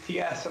do this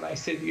TS?" And I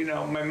said, you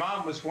know, my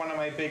mom was one of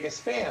my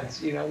biggest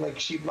fans. You know, like,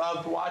 she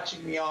loved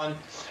watching me on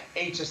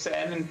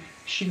HSN, and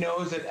she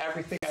knows that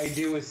everything I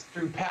do is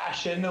through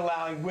passion,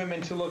 allowing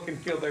women to look and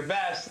feel their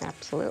best.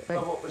 Absolutely.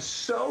 But what was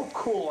so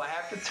cool, I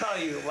have to tell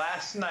you,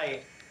 last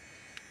night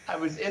I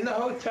was in the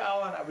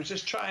hotel and I was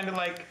just trying to,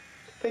 like,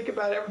 think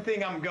about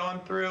everything I'm going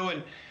through,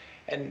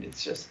 and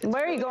it's just...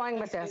 Where are you going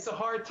with this? It's a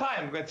hard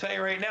time, I'm going to tell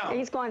you right now.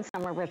 He's going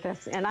somewhere with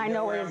this, and I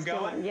know where he's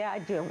going. Yeah, I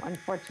do,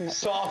 unfortunately.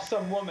 Saw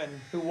some woman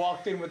who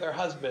walked in with her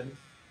husband,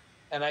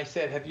 and I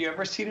said, "Have you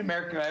ever seen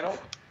American Idol?"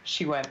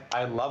 She went,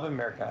 "I love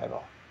American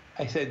Idol."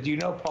 I said, "Do you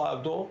know Paula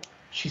Abdul?"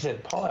 She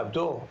said, "Paula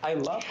Abdul, I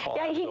love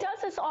Paula Abdul." Yeah, he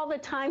does this all the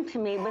time to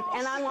me,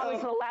 and I'm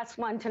always the last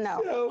one to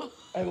know. So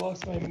I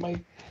lost my mic.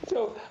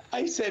 So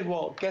I said,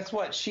 "Well, guess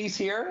what? She's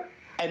here,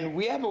 and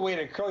we have a way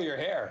to curl your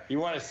hair. You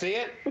want to see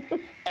it?"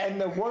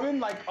 And the woman,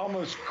 like,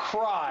 almost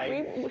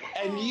cried,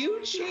 and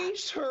you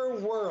changed her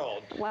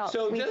world. Well,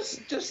 so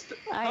just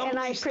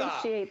humbly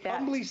appreciate that.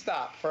 Humbly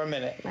stop for a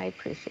minute. I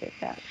appreciate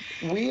that.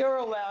 We are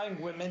allowing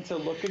women to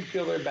look and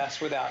feel their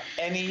best without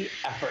any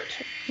effort.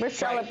 We're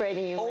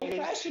celebrating you, ladies.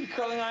 Old-fashioned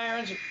curling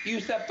irons, you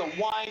used to have to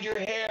wind your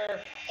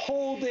hair,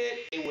 hold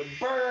it, it would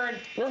burn,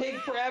 take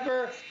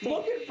forever.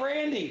 Look at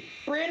Brandy.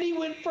 Brandy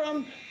went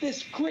from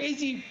this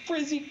crazy,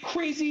 frizzy,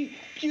 crazy,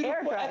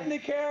 beautiful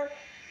ethnic hair.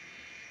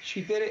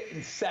 She did it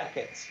in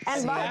seconds.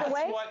 And by that's the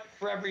way, what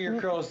Forever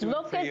Your Curls do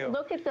for you.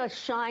 Look at the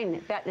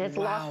shine that is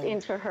locked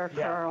into her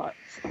curls.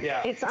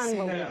 Yeah. It's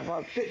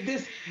unbelievable.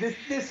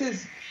 This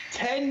is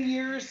 10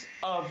 years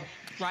of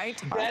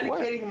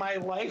dedicating my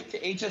life to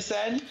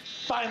HSN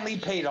finally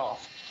paid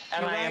off.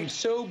 And I am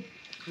so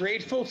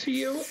grateful to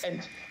you.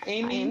 And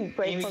Amy,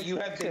 you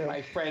have been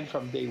my friend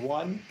from day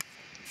one.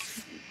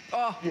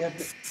 Oh, you're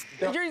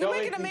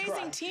making an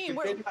amazing team.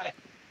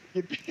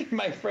 You've been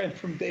my friend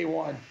from day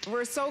one.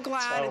 We're so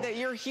glad that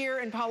you're here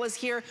and Paula's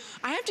here.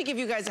 I have to give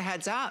you guys a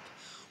heads up.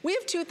 We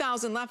have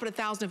 2,000 left, but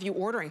 1,000 of you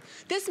ordering.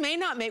 This may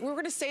not make, we're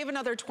gonna save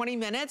another 20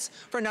 minutes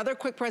for another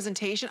quick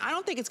presentation. I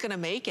don't think it's gonna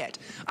make it.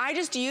 I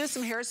just used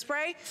some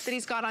hairspray that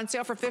he's got on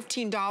sale for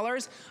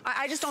 $15.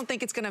 I just don't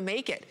think it's gonna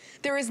make it.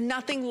 There is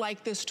nothing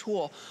like this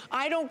tool.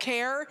 I don't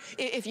care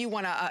if you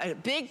want a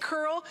big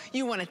curl,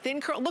 you want a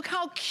thin curl. Look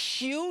how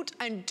cute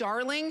and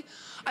darling.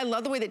 I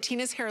love the way that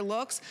Tina's hair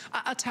looks.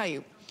 I'll tell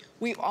you,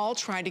 we've all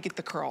tried to get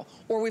the curl,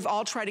 or we've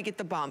all tried to get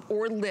the bump,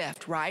 or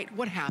lift, right?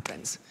 What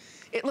happens?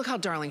 Look how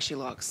darling she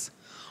looks.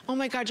 Oh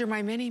my God, you're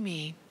my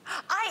mini-me.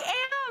 I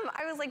am.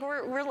 I was like,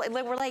 we're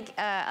like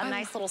a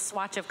nice little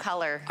swatch of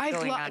color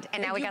going on.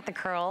 And now we got the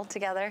curl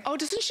together. Oh,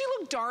 doesn't she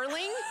look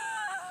darling?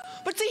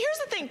 But see,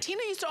 here's the thing.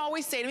 Tina used to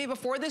always say to me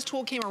before this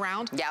tool came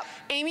around, yep.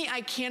 Amy,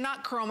 I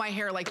cannot curl my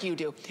hair like you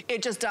do.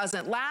 It just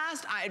doesn't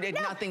last.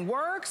 Nothing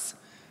works.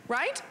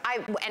 Right?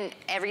 And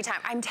every time,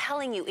 I'm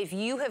telling you, if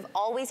you have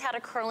always had a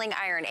curling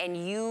iron and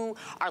you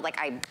are like,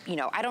 I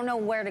don't know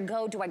where to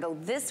go. Do I go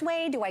this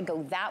way? Do I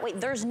go that way?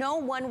 There's no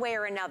one way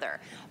or another.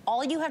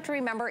 All you have to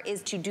remember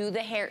is to do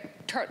the hair,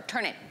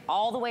 turn it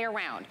all the way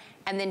around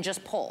and then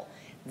just pull.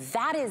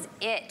 That is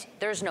it.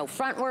 There's no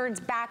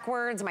frontwards,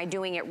 backwards. Am I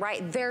doing it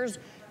right? There's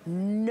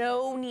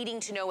no needing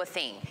to know a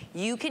thing.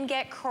 You can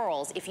get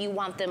curls if you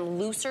want them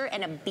looser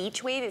and a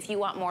beach wave. If you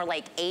want more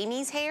like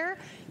Amy's hair,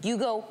 you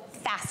go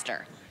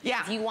faster. Yeah.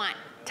 If you want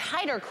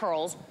tighter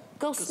curls,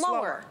 go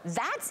slower.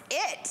 That's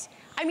it.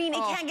 I mean, it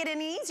can't get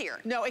any easier.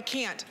 No, it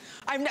can't.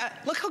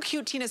 Look how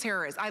cute Tina's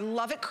hair is. I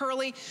love it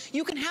curly.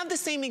 You can have the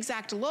same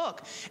exact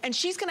look. And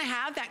she's gonna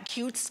have that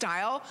cute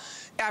style.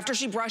 After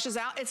she brushes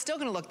out, it's still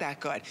gonna look that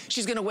good.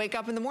 She's gonna wake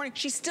up in the morning,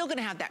 she's still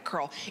gonna have that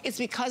curl. It's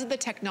because of the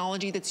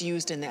technology that's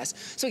used in this.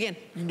 So again,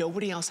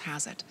 nobody else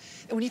has it.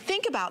 And when you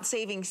think about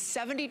saving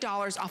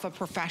 $70 off a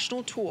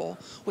professional tool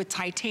with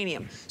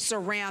titanium,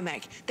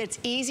 ceramic, that's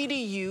easy to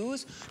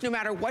use, no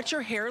matter what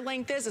your hair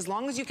length is, as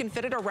long as you can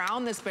fit it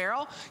around this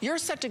barrel, you're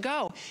set to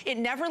go. It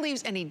never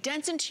leaves any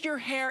dents into your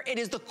hair. It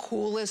is the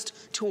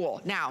coolest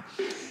tool. Now,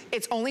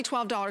 it's only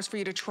 $12 for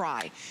you to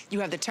try. You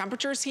have the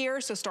temperatures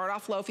here, so start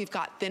off low if you've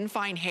got thin,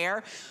 fine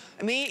hair.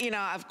 Me,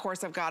 of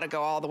course, I've got to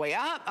go all the way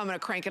up. I'm going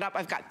to crank it up.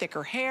 I've got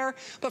thicker hair.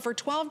 But for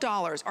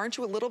 $12, aren't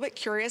you a little bit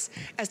curious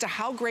as to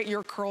how great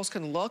your curls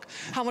can look,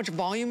 how much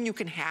volume you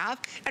can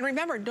have? And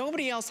remember,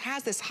 nobody else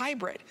has this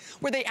hybrid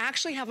where they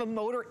actually have a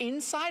motor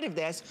inside of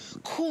this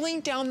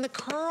cooling down the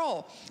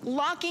curl,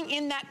 locking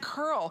in that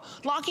curl,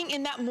 locking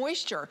in that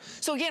moisture.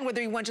 So again,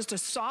 whether you want just a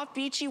soft,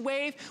 beachy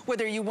wave,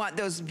 whether you want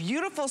those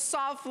beautiful,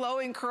 soft,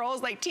 flowing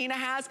curls like Tina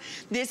has,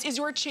 this is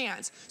your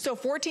chance. So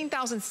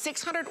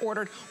 14,600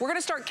 ordered. We're going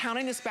to start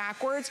counting this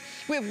backwards.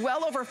 We have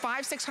well over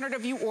 500-600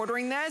 of you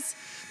ordering this.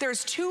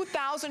 There's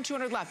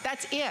 2,200 left.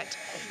 That's it.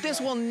 This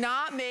will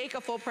not make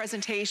a full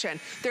presentation.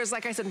 There's,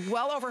 like I said,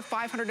 well over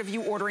 500 of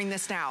you ordering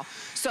this now.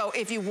 So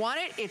if you want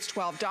it, it's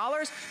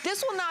 $12.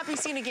 This will not be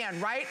seen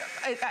again, right?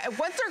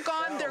 Once they're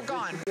gone, they're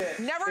gone.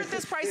 Never at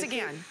this price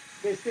again.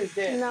 This is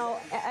it. No,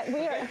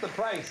 That's the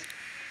price.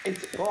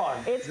 It's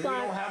gone. It's gone.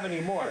 We don't have any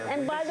more.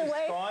 And by the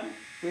way, gone,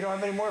 we don't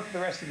have any more for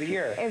the rest of the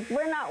year. If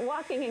we're not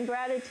walking in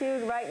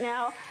gratitude right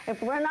now,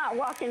 if we're not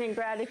walking in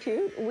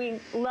gratitude, we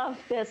love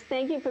this.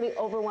 Thank you for the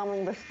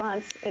overwhelming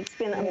response. It's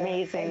been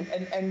amazing.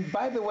 And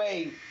by the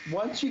way,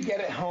 once you get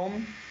it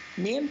home,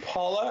 me and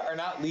Paula are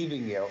not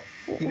leaving you.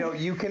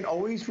 You can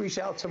always reach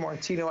out to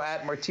Martino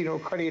at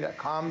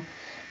martinocartier.com.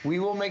 We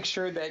will make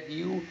sure that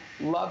you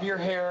love your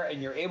hair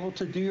and you're able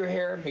to do your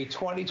hair. May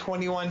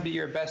 2021 be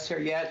your best hair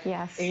yet.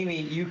 Yes.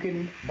 Amy, you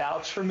can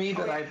vouch for me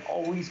that I've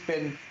always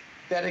been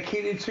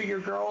dedicated to your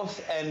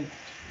girls, and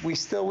we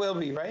still will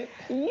be, right?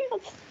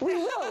 Yes, we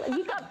will.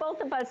 You got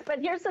both of us. But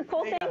here's the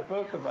cool thing.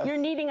 Both of us. You're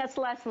needing us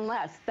less and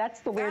less. That's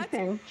the weird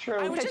thing. True.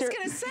 I was just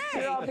going to say.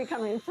 You're all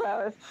becoming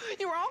pros.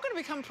 You're all going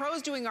to become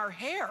pros doing our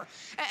hair.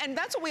 And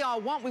that's what we all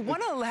want. We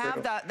want to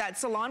have that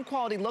salon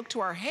quality look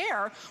to our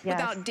hair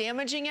without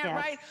damaging it,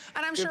 right?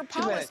 And I'm sure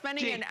Paul is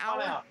spending an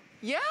hour.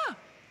 Yeah.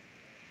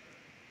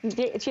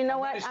 Do you know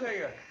what?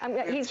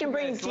 He's gonna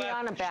bring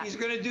Gianna back. She's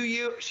gonna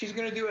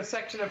do a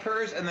section of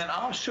hers, and then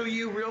I'll show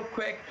you real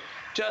quick,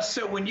 just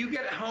so when you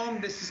get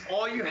home, this is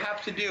all you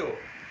have to do.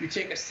 You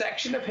take a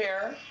section of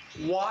hair.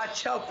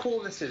 Watch how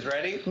cool this is.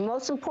 Ready?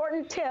 Most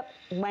important tip: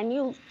 when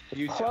you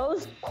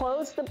close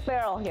the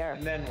barrel here.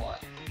 And then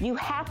what? You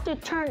have to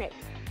turn it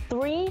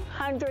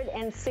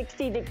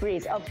 360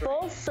 degrees, a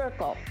full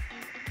circle.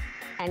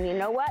 And you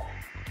know what?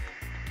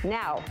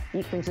 Now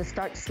you can just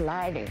start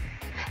sliding.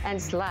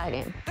 And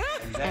sliding,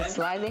 and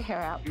slide the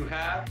hair out. You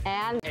have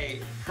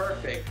a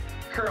perfect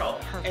curl.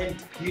 And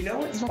you know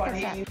what's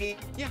funny, Amy?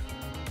 Yeah.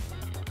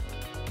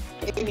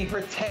 Amy,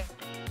 for 10,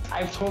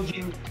 I've told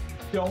you,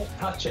 don't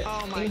touch it.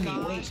 Oh my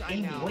gosh,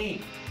 Amy,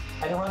 wait.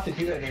 I don't have to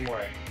do that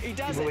anymore. He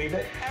doesn't. You believe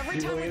it? Every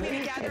time we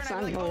meet together, and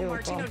I'm like, oh,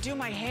 Martino, do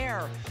my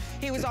hair.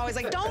 He was always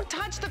like, don't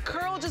touch the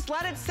curl, just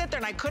let it sit there.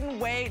 And I couldn't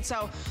wait.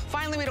 So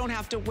finally, we don't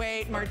have to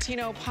wait.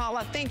 Martino,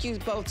 Paula, thank you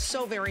both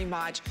so very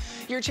much.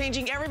 You're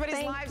changing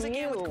everybody's lives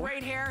again with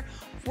great hair.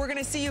 We're going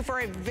to see you for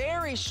a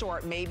very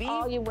short, maybe.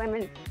 All you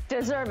women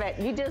deserve it.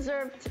 You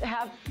deserve to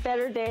have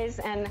better days.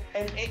 And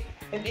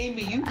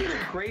Amy, you did a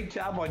great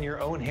job on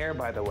your own hair,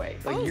 by the way.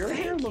 Like, your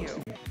hair looks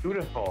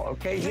beautiful,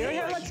 okay? Your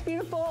hair looks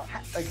beautiful.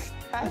 Like,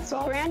 that's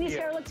all. Brandy's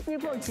hair looks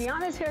beautiful.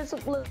 Gianna's hair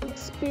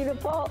looks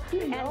beautiful.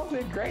 You all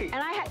did great.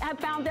 And I have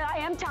found that I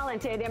am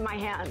talented in my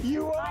hands.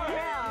 You are. I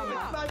am.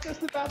 It's not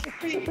just about the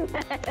feet.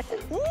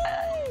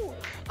 Woo!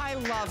 I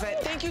love it.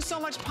 Thank you so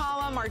much,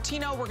 Paula.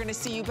 Martino, we're gonna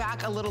see you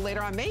back a little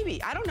later on,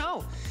 maybe. I don't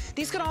know.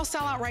 These could all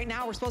sell out right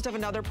now. We're supposed to have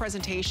another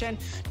presentation.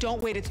 Don't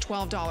wait, it's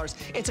 $12.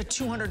 It's a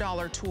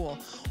 $200 tool.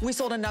 We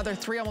sold another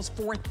 3, almost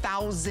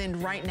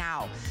 4,000 right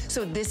now.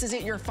 So this is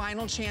it, your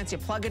final chance. You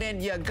plug it in,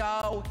 you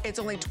go. It's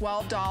only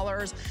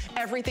 $12.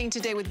 Everything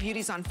today with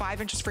Beauty's on 5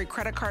 interest-free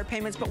credit card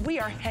payments, but we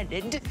are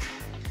headed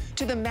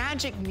to the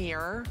magic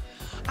mirror.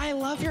 I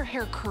love your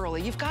hair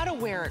curly. You've got to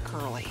wear it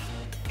curly.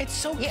 It's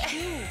so cute.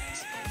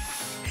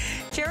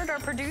 Jared, our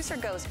producer,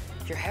 goes,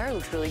 your hair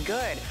looks really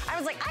good. I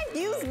was like, I've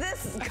used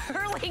this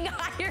curling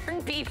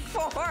iron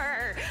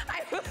before.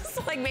 I was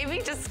like,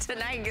 maybe just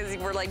tonight because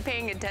we're like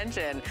paying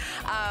attention.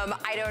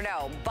 I don't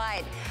know,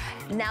 but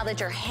now that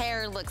your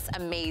hair looks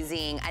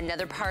amazing,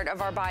 another part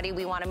of our body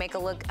we want to make it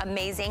look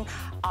amazing,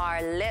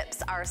 our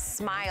lips, our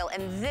smile,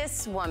 and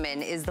this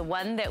woman is the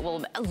one that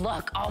will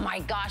look, oh my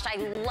gosh, I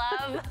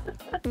love,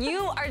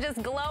 you are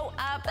just glow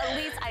up,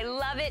 Elise, I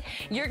love it.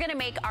 You're gonna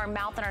make our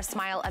mouth and our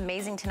smile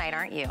amazing tonight,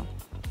 aren't you?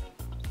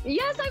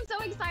 Yes, I'm so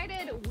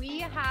excited. We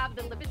have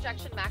the Lip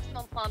Injection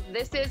Maximum Plump.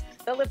 This is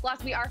the lip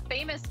gloss we are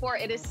famous for.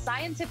 It is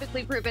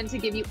scientifically proven to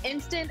give you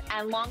instant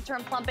and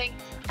long-term plumping.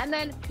 And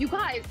then, you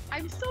guys,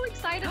 I'm so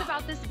excited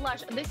about this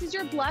blush. This is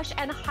your blush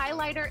and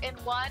highlighter in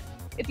one.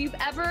 If you've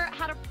ever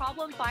had a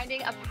problem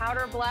finding a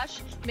powder blush,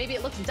 maybe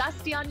it looks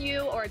dusty on you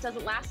or it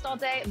doesn't last all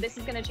day, this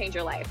is gonna change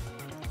your life.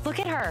 Look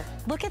at her.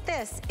 Look at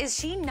this. Is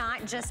she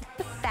not just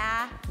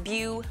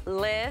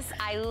fabulous?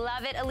 I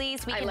love it,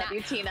 Elise. I love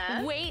you,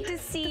 Tina. Wait to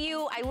see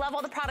you. I love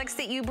all the products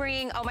that you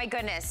bring. Oh my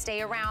goodness.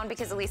 Stay around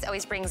because Elise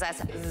always brings us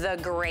the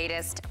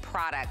greatest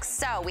products.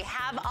 So we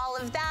have all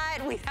of that.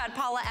 We've had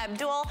Paula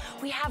Abdul.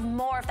 We have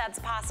more if that's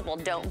possible.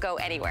 Don't go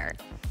anywhere.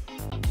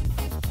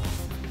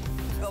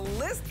 The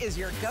list is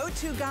your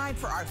go-to guide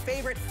for our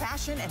favorite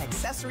fashion and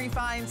accessory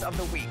finds of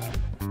the week.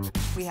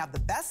 We have the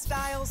best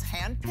styles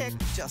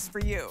handpicked just for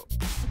you.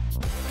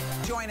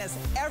 Join us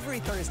every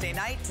Thursday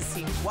night to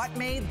see what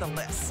made the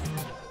list.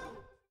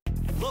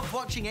 Love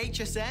watching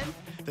HSN?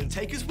 Then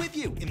take us with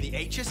you in the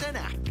HSN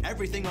app.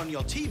 Everything on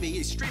your TV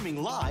is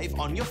streaming live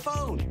on your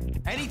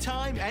phone.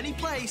 Anytime, any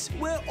place,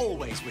 we're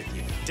always with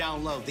you.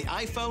 Download the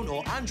iPhone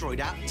or Android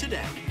app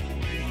today.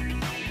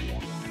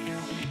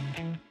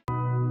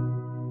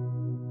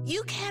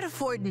 You can't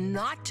afford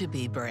not to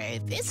be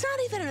brave. It's not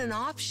even an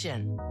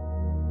option.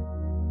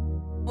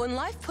 When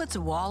life puts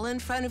a wall in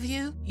front of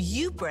you,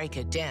 you break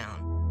it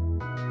down.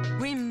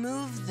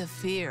 Remove the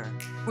fear.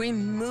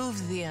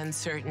 Remove the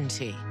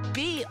uncertainty.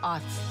 Be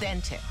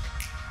authentic.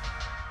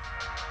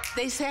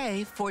 They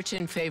say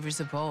fortune favors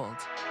the bold.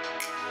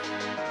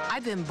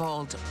 I've been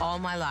bold all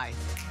my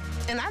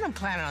life, and I don't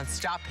plan on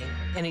stopping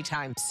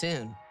anytime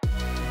soon.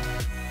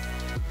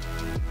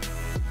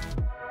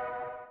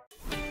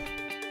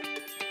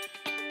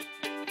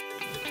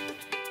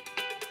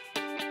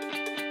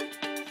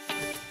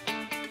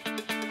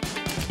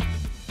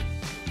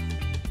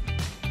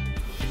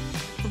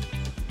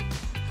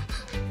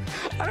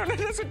 I don't know,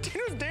 that's what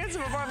Tina was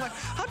dancing before. I'm like,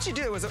 how'd she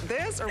do it? Was it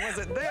this or was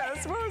it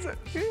this? What was it?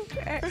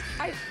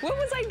 What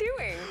was I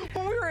doing?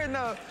 Well, we were in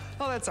the,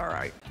 oh, that's all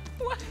right.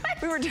 What?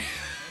 We were,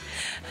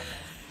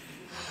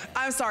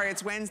 I'm sorry,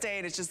 it's Wednesday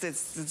and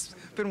it's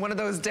been one of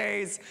those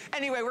days.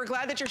 Anyway, we're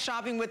glad that you're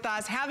shopping with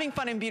us, having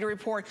fun in Beauty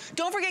Report.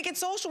 Don't forget, get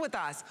social with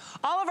us.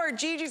 All of our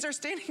Gigi's are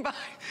standing by.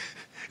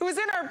 It was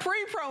in our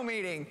pre-pro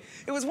meeting.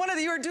 It was one of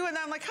you were doing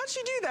that. I'm like, how'd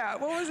she do that?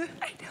 What was it?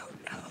 I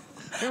don't know.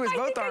 It was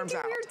both arms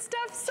out. I do weird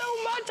stuff so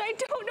much. I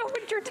don't know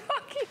what you're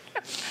talking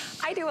about.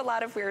 I do a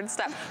lot of weird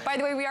stuff. By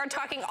the way, we are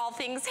talking all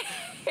things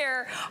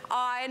hair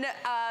on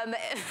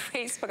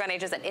Facebook on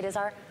HSN. It is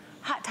our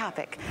hot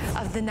topic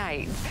of the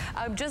night.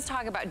 Just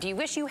talk about, do you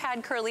wish you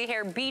had curly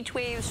hair, beach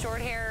waves,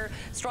 short hair,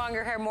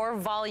 stronger hair, more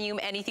volume,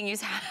 anything,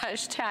 use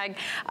hashtag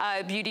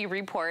Beauty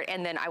Report,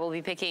 and then I will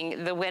be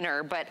picking the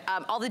winner. But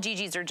all the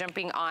Gigi's are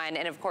jumping on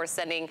and of course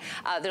sending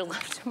their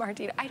love to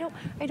Martina. I don't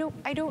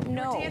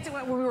know. We're dancing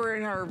when we were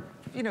in our,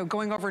 you know,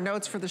 going over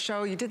notes for the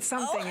show. You did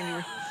something and you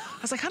were,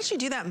 I was like, how did she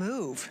do that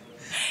move?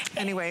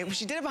 Anyway,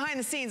 she did it behind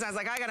the scenes. I was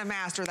like, I gotta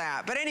master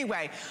that. But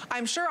anyway,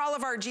 I'm sure all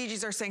of our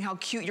Gigi's are saying how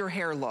cute your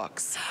hair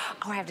looks.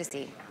 Oh, I have to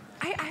see.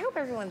 I hope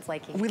everyone's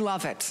liking it. We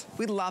love it.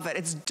 We love it.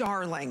 It's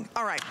darling.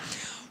 All right.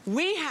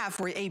 We have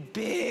for you a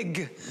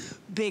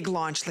big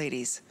launch,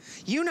 ladies.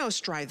 You know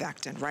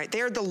Strivectin, right?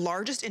 They are the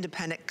largest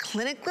independent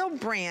clinical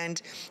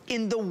brand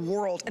in the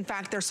world. In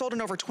fact, they're sold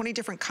in over 20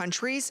 different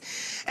countries.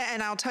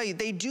 And I'll tell you,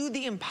 they do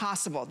the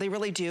impossible. They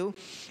really do.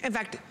 In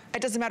fact,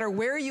 it doesn't matter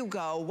where you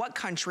go, what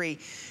country,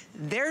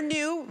 their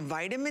new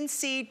vitamin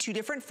C, 2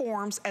 different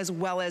forms, as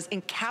well as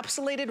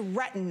encapsulated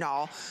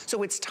retinol,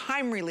 so it's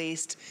time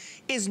released,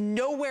 is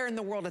nowhere in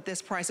the world at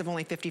this price of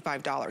only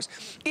 $55.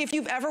 If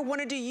you've ever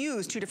wanted to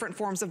use 2 different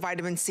forms of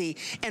vitamin C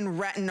and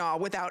retinol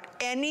without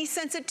any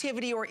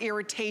sensitivity or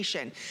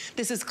irritation.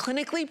 This is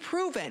clinically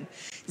proven.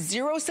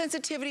 Zero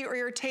sensitivity or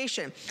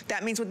irritation.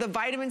 That means with the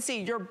vitamin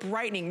C, you're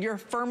brightening, you're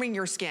firming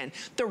your skin.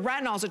 The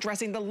retinol is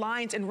addressing the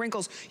lines and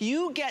wrinkles.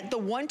 You get the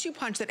 1-2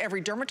 punch that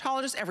every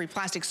dermatologist, every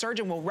plastic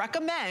surgeon will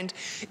recommend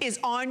is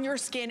on your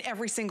skin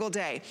every single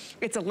day.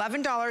 It's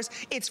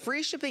 $11. It's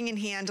free shipping and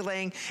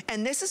handling.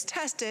 And this is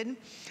tested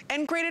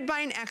and graded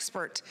by an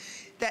expert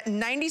that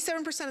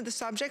 97% of the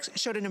subjects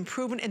showed an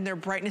improvement in their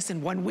brightness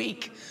in 1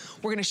 week.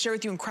 We're gonna share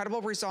with you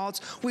incredible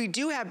results. We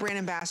do have brand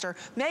ambassador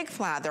Meg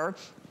Flather,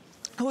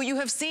 who you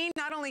have seen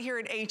not only here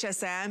at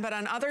HSN, but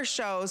on other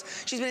shows.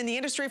 She's been in the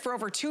industry for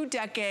over 2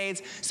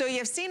 decades, so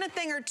you've seen a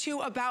thing or two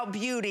about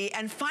beauty.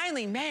 And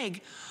finally,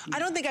 Meg, I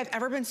don't think I've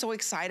ever been so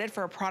excited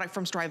for a product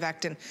from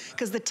Strivectin,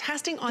 because the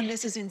testing on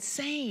this is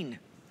insane.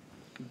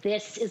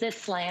 This is a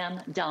slam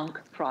dunk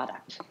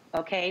product,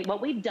 okay? What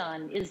we've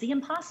done is the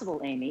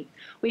impossible, Amy.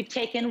 We've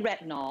taken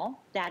retinol,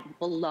 that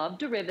beloved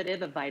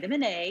derivative of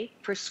vitamin A,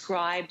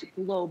 prescribed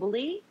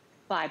globally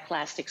by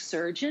plastic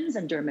surgeons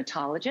and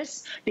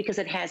dermatologists, because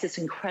it has this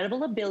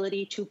incredible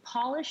ability to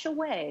polish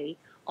away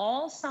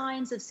all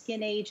signs of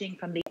skin aging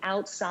from the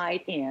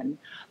outside in,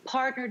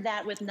 partnered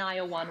that with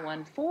NIA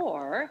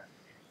 114,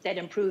 that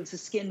improves the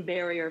skin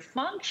barrier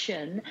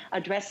function,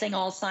 addressing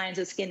all signs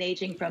of skin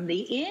aging from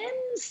the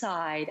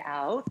inside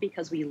out,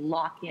 because we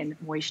lock in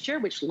moisture,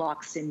 which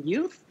locks in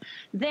youth.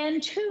 Then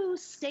 2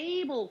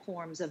 stable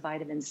forms of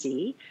vitamin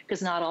C,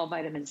 because not all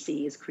vitamin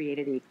C is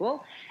created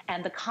equal.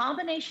 And the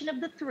combination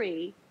of the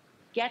 3,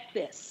 get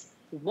this,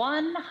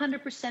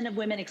 100% of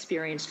women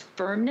experienced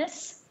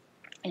firmness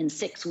in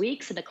 6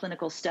 weeks in a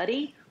clinical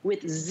study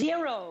with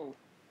zero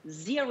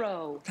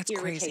That's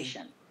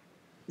irritation.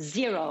 Crazy.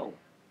 Zero.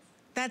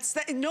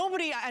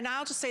 Nobody, and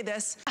I'll just say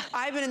this,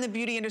 I've been in the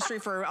beauty industry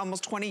for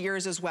almost 20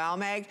 years as well,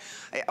 Meg.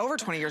 Over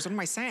 20 years, what am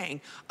I saying?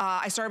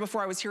 I started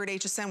before I was here at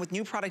HSN with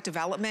new product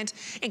development.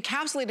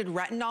 Encapsulated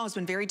retinol has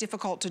been very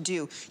difficult to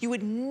do. You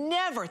would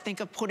never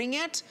think of putting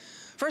it,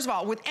 first of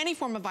all, with any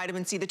form of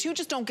vitamin C. The 2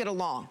 just don't get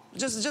along.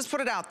 Just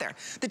put it out there.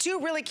 The 2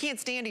 really can't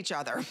stand each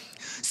other.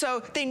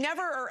 So they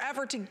never are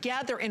ever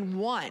together in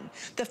one.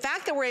 The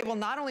fact that we're able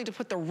not only to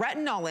put the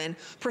retinol in,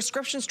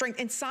 prescription strength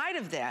inside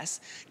of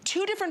this,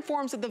 2 different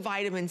forms of the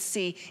vitamin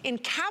C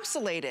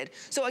encapsulated.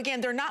 So again,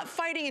 they're not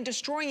fighting and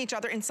destroying each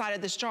other inside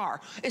of this jar.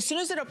 As soon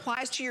as it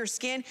applies to your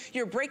skin,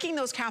 you're breaking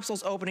those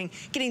capsules opening,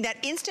 getting that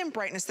instant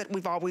brightness that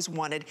we've always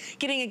wanted,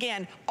 getting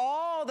again,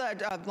 all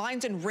the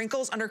lines and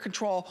wrinkles under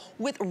control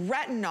with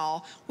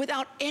retinol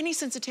without any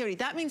sensitivity.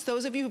 That means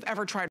those of you who've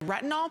ever tried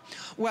retinol,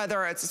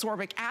 whether it's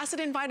ascorbic acid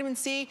in vitamin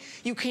C,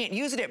 you can't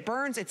use it, it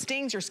burns, it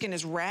stings, your skin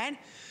is red.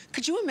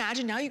 Could you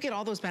imagine now you get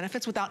all those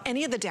benefits without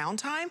any of the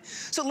downtime?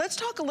 So let's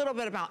talk a little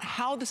bit about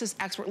how this is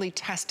expertly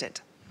tested.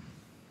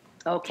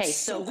 Okay,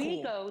 so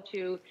we go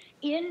to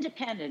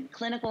independent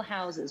clinical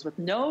houses with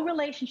no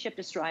relationship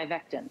to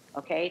Strivectin,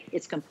 okay?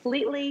 It's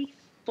completely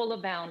full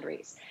of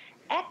boundaries.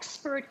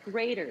 Expert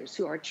graders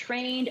who are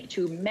trained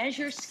to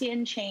measure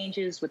skin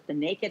changes with the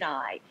naked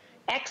eye.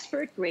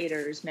 Expert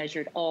graders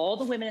measured all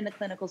the women in the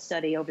clinical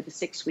study over the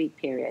 6-week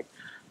period.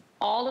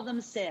 All of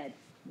them said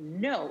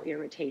no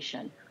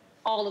irritation.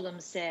 All of them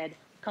said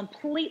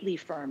completely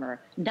firmer.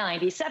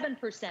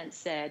 97%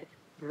 said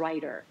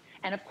brighter.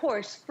 And of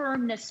course,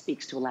 firmness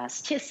speaks to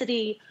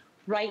elasticity.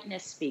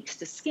 Brightness speaks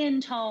to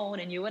skin tone.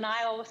 And you and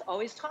I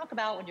always talk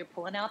about when you're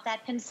pulling out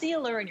that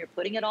concealer and you're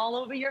putting it all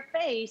over your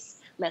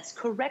face, let's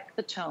correct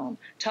the tone,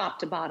 top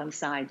to bottom,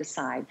 side to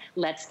side.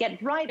 Let's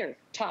get brighter,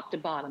 top to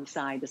bottom,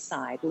 side to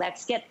side.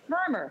 Let's get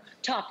firmer,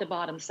 top to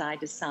bottom, side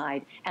to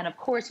side. And of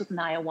course, with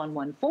NIA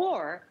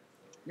 114,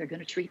 you're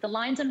going to treat the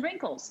lines and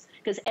wrinkles,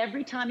 because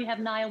every time you have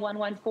NIA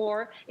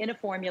 114 in a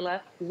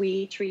formula,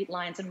 we treat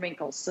lines and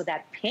wrinkles. So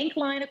that pink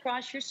line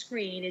across your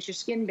screen is your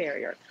skin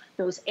barrier.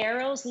 Those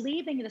arrows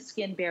leaving the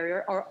skin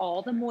barrier are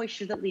all the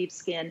moisture that leaves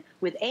skin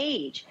with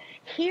age.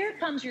 Here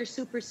comes your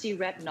Super C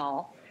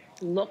retinol.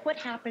 Look what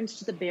happens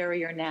to the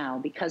barrier now.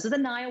 Because of the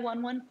NIA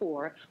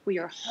 114, we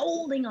are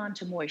holding on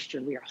to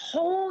moisture. We are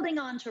holding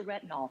on to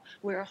retinol.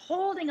 We are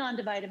holding on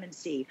to vitamin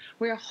C.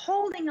 We are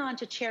holding on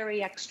to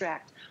cherry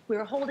extract. We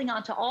are holding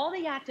on to all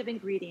the active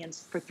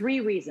ingredients for 3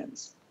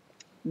 reasons.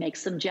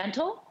 Makes them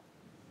gentle,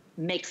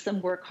 makes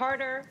them work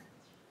harder,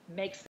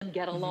 makes them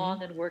get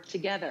along and work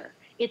together.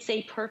 It's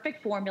a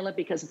perfect formula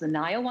because of the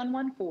NIA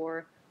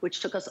 114, which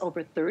took us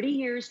over 30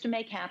 years to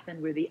make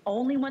happen. We're the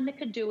only one that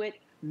could do it.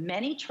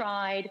 Many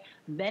tried,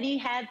 many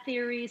had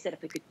theories that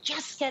if we could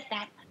just get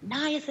that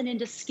niacin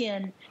into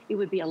skin, it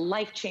would be a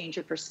life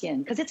changer for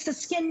skin, because it's the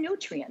skin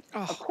nutrient.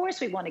 Of course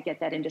we want to get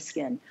that into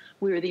skin.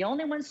 We were the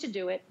only ones to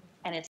do it,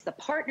 and it's the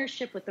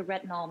partnership with the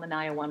retinol and the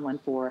NIA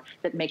 114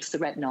 that makes the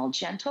retinol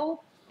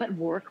gentle, but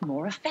work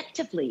more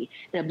effectively.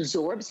 It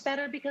absorbs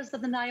better because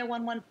of the NIA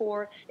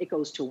 114. It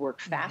goes to work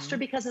faster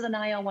because of the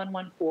NIA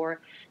 114.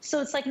 So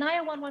it's like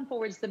NIA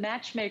 114 is the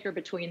matchmaker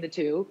between the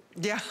two,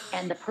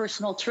 and the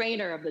personal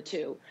trainer of the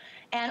two.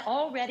 And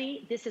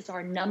already, this is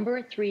our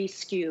 #3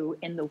 SKU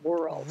in the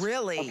world.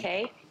 Really?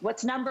 Okay.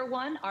 What's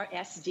 #1? Our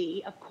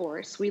SD, of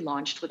course. We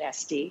launched with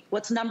SD.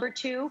 What's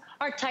 #2?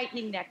 Our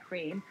tightening neck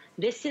cream.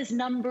 This is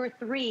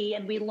 #3,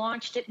 and we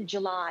launched it in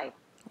July.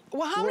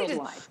 Well, how many?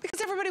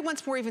 Because everybody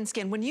wants more even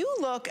skin. When you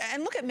look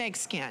at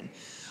Meg's skin,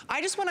 I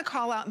just want to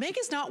call out, Meg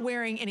is not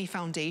wearing any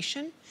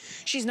foundation.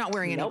 She's not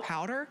wearing any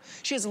powder.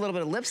 She has a little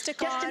bit of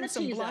lipstick on,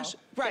 some blush.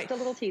 Right. Just a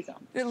little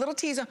T-zone. A little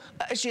T-zone.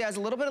 She has a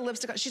little bit of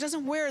lipstick on. She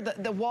doesn't wear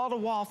the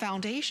wall-to-wall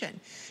foundation.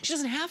 She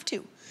doesn't have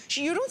to.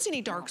 You don't see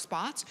any dark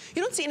spots.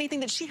 You don't see anything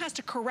that she has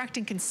to correct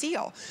and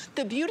conceal.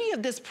 The beauty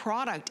of this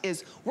product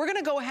is we're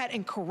gonna go ahead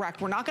and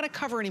correct. We're not gonna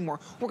cover anymore.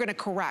 We're gonna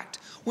correct.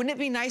 Wouldn't it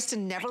be nice to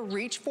never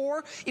reach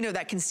for, you know,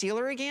 that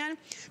concealer again?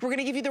 We're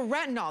gonna give you the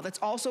retinol that's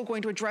also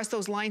going to address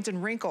those lines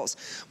and wrinkles.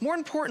 More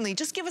importantly,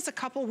 just give us a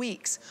couple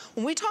weeks.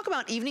 When we talk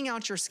about evening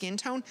out your skin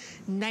tone,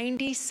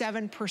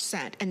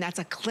 97%, and that's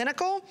a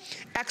clinical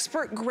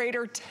expert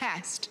grader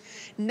test.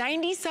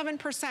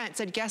 97%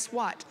 said, guess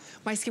what?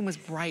 My skin was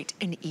bright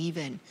and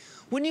even.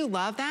 Wouldn't you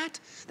love that?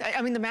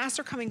 I mean, the masks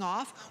are coming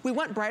off. We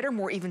want brighter,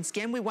 more even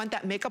skin. We want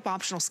that makeup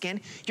optional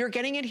skin. You're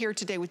getting it here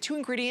today with 2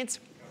 ingredients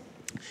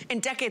in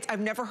decades I've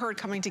never heard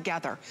coming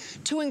together.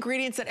 2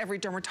 ingredients that every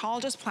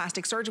dermatologist,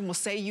 plastic surgeon will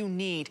say you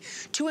need.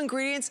 2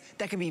 ingredients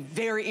that can be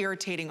very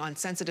irritating on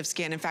sensitive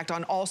skin, in fact,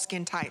 on all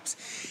skin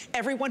types.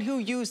 Everyone who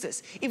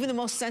uses, even the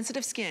most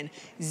sensitive skin,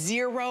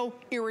 0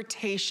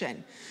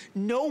 irritation.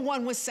 No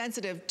one was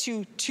sensitive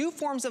to 2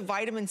 forms of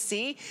vitamin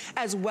C,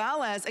 as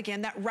well as,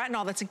 again, that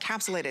retinol that's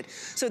encapsulated.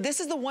 So this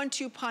is the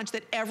 1-2 punch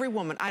that every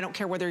woman, I don't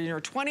care whether you're in your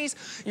 20s,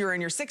 you're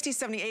in your 60s,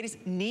 70s, 80s,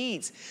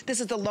 needs.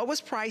 This is the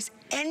lowest price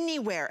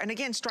anywhere. And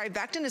again,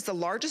 Strivectin is the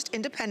largest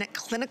independent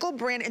clinical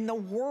brand in the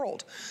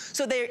world.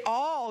 So they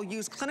all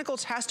use clinical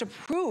tests to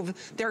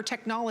prove their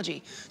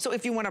technology. So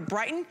if you want to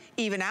brighten,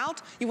 even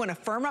out, you want to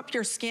firm up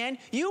your skin,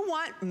 you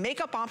want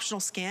makeup optional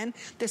skin,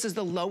 this is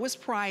the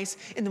lowest price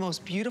in the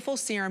most beautiful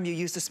serum you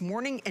use this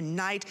morning and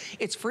night.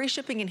 It's free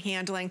shipping and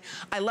handling.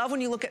 I love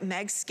when you look at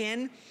Meg's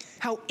skin,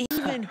 how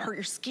even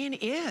your skin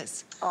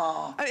is.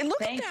 Oh, I mean,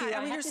 look at that.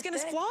 I mean, your skin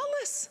is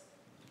flawless.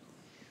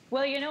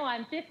 Well, you know,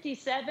 I'm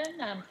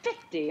 57, I'm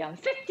 50, I'm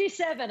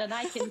 57, and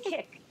I can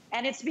kick.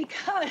 And it's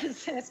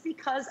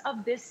because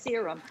of this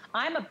serum.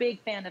 I'm a big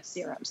fan of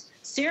serums.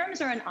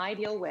 Serums are an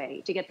ideal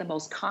way to get the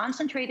most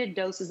concentrated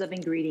doses of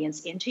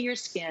ingredients into your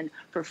skin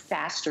for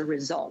faster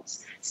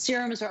results.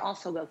 Serums are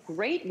also a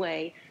great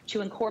way to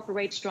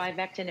incorporate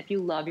Strivectin if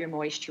you love your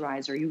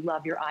moisturizer, you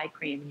love your eye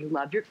cream, you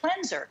love your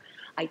cleanser.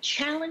 I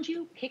challenge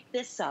you, pick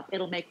this up.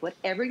 It'll make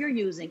whatever you're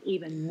using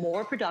even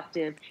more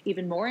productive,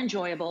 even more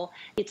enjoyable.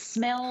 It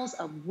smells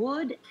of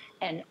wood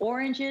and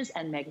oranges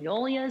and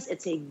magnolias.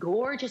 It's a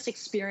gorgeous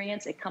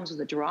experience. It comes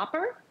with a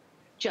dropper,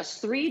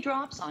 just 3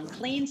 drops on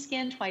clean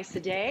skin twice a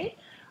day.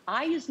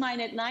 I use mine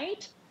at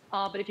night,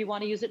 but if you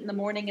want to use it in the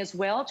morning as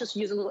well, just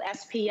use a little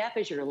SPF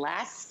as your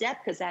last step,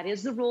 because that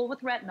is the rule with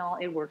retinol.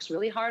 It works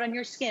really hard on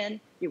your skin.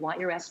 You want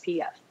your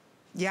SPF.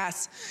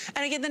 Yes.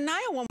 And again, the NIA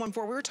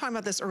 114, we were talking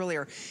about this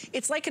earlier.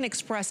 It's like an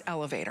express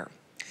elevator.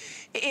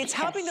 It's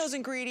helping those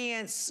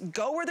ingredients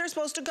go where they're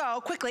supposed to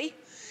go quickly,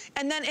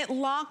 and then it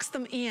locks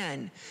them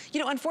in.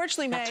 You know,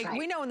 unfortunately, Meg,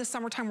 we know in the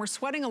summertime we're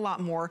sweating a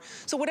lot more,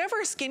 so whatever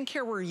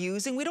skincare we're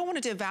using, we don't want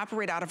it to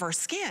evaporate out of our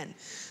skin.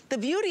 The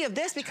beauty of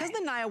this, because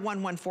the NIA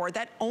 114,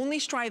 that only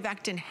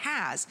Strivectin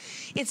has,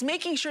 it's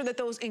making sure that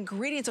those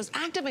ingredients, those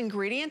active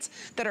ingredients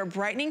that are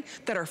brightening,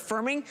 that are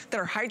firming, that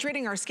are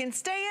hydrating our skin,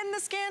 stay in the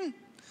skin.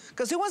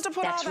 Because who wants to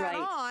put all that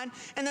on,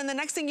 and then the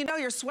next thing you know,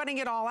 you're sweating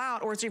it all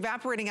out, or it's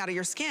evaporating out of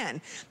your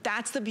skin.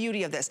 That's the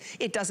beauty of this.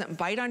 It doesn't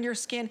bite on your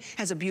skin,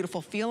 has a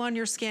beautiful feel on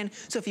your skin.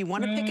 So if you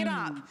want to pick it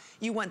up,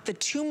 you want the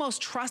 2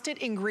 most trusted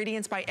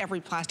ingredients by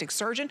every plastic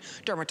surgeon,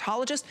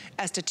 dermatologist,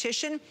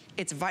 esthetician.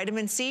 It's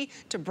vitamin C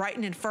to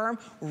brighten and firm,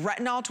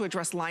 retinol to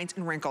address lines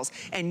and wrinkles.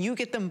 And you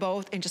get them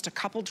both in just a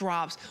couple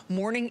drops,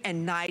 morning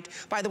and night.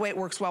 By the way, it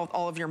works well with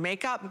all of your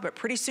makeup, but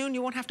pretty soon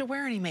you won't have to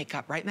wear any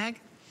makeup, right, Meg?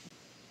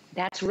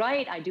 That's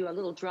right. I do a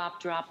little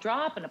drop, drop,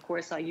 drop. And of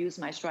course, I use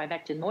my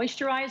Strivectin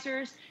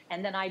moisturizers.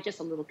 And then I just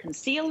a little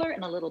concealer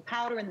and a little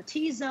powder in the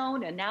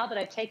T-zone. And now that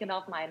I've taken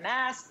off my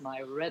mask, my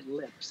red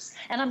lips.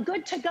 And I'm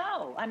good to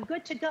go. I'm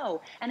good to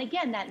go. And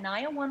again, that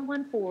NIA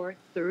 114,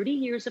 30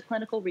 years of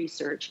clinical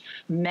research.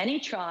 Many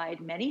tried,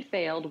 many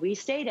failed. We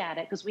stayed at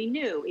it because we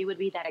knew it would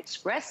be that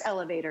express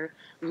elevator,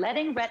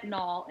 letting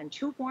retinol and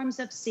 2 forms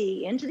of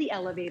C into the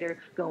elevator,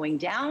 going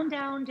down,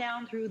 down,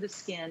 down through the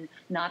skin,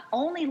 not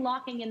only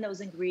locking in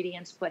those ingredients,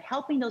 but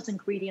helping those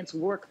ingredients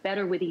work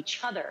better with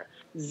each other.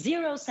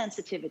 0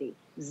 sensitivity,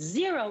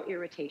 0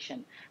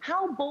 irritation.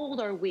 How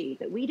bold are we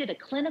that we did a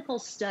clinical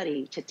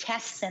study to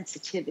test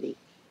sensitivity?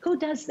 Who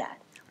does that?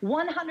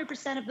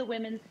 100% of the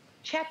women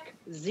Check,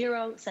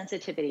 0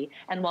 sensitivity.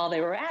 And while they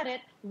were at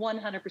it,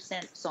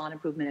 100% saw an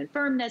improvement in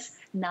firmness,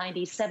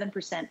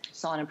 97%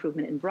 saw an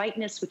improvement in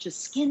brightness, which is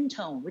skin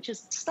tone, which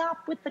is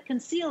stop with the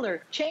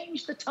concealer,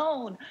 change the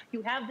tone.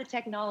 You have the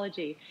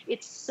technology.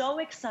 It's so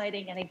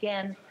exciting. And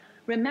again,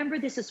 remember,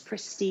 this is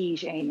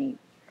prestige, Amy.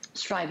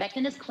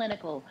 Strivectin is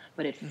clinical,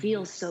 but it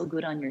feels so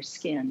good on your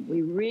skin.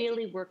 We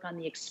really work on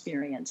the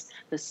experience.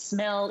 The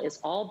smell is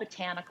all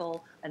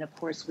botanical. And of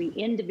course, we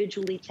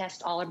individually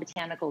test all our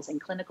botanicals in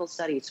clinical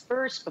studies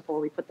first before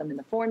we put them in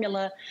the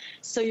formula.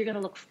 So you're going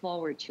to look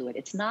forward to it.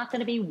 It's not going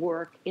to be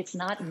work. It's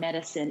not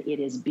medicine. It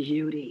is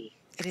beauty.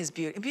 It is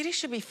beauty. Beauty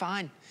should be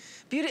fun.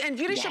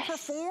 Beauty should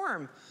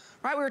perform.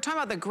 Right, we were talking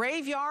about the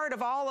graveyard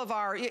of all of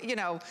our, you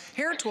know,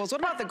 hair tools.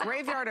 What about the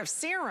graveyard of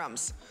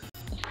serums?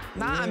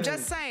 Nah, I'm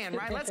just saying,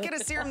 right? Let's get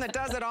a serum that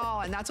does it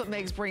all, and that's what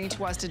Meg's bringing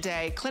to us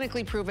today.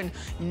 Clinically proven,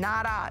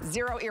 nada,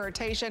 0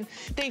 irritation.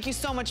 Thank you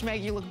so much,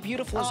 Meg. You look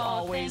beautiful as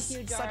always.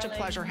 Thank you, such a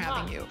pleasure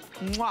having you.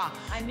 Mwah.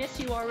 I miss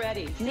you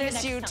already.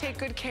 Miss you. Take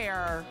good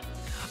care.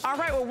 All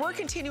right, well, we're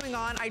continuing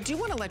on. I do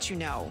want to let you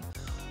know,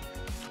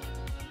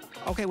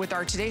 okay, with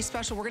our today's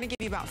special, we're going to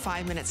give you about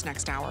 5 minutes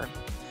next hour.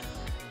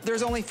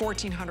 There's only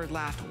 1,400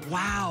 left.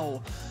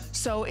 Wow.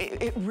 So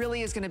it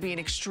really is going to be an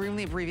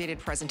extremely abbreviated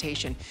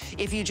presentation.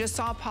 If you just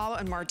saw Paula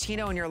and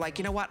Martino and you're like,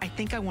 you know what, I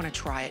think I want to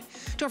try it.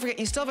 Don't forget,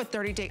 you still have a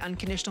 30-day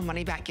unconditional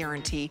money-back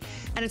guarantee,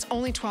 and it's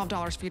only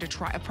 $12 for you to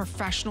try a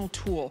professional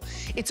tool.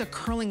 It's a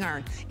curling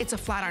iron, it's a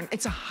flat iron,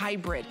 it's a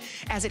hybrid.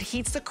 As it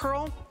heats the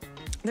curl,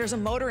 there's a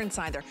motor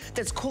inside there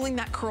that's cooling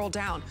that curl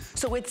down.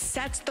 So it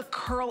sets the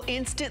curl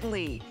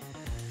instantly.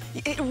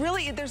 It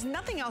really, there's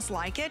nothing else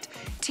like it.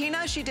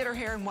 Tina, she did her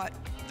hair in what?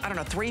 I don't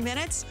know, 3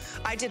 minutes.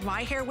 I did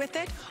my hair with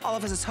it. All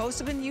of us as hosts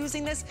have been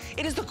using this.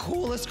 It is the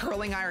coolest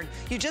curling iron.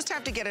 You just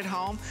have to get it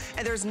home,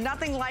 and there's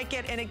nothing like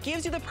it, and it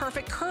gives you the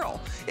perfect curl.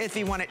 If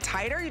you want it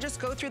tighter, you just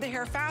go through the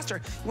hair faster.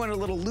 You want it a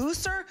little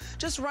looser,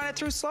 just run it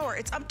through slower.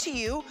 It's up to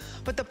you,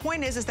 but the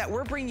point is that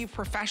we're bringing you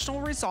professional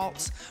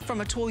results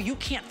from a tool you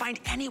can't find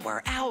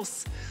anywhere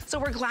else. So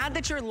we're glad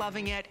that you're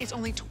loving it. It's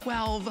only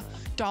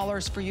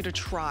 $12 for you to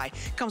try.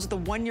 It comes with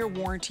a 1-year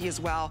warranty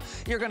as well.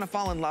 You're gonna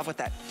fall in love with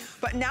it.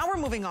 But now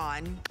we're moving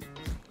on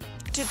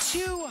to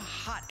 2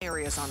 hot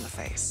areas on the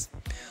face.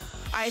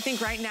 I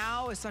think right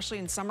now, especially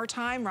in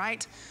summertime,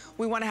 right,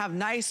 we want to have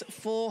nice,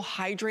 full,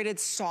 hydrated,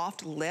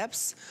 soft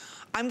lips.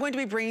 I'm going to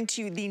be bringing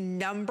to you the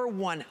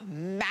 #1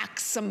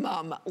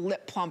 maximum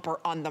lip plumper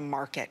on the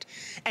market.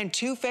 And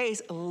Too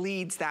Faced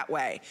leads that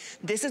way.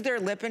 This is their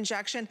lip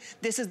injection.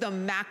 This is the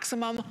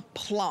maximum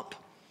plump.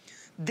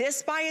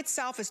 This by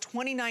itself is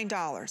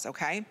 $29,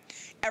 okay?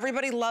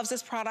 Everybody loves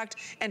this product.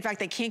 In fact,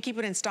 they can't keep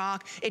it in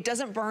stock. It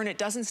doesn't burn, it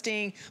doesn't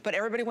sting, but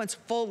everybody wants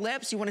full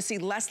lips. You wanna see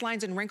less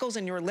lines and wrinkles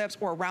in your lips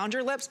or around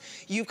your lips,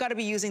 you've gotta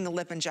be using the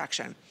lip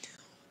injection.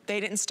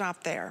 They didn't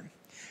stop there.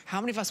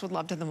 How many of us would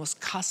love to have the most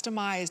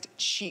customized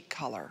cheek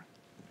color?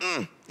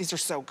 These are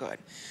so good.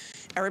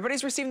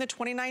 Everybody's receiving the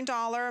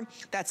 $29.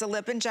 That's a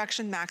lip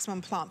injection maximum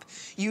plump.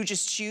 You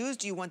just choose,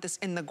 do you want this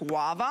in the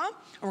guava?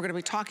 And we're gonna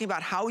be talking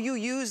about how you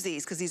use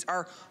these because these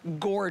are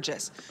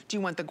gorgeous. Do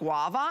you want the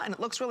guava? And it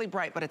looks really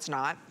bright, but it's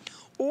not.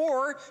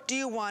 Or do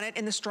you want it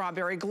in the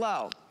strawberry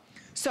glow?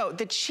 So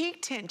the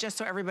cheek tint, just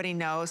so everybody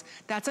knows,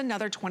 that's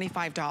another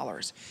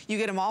 $25. You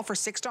get them all for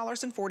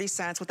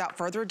 $6.40. Without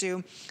further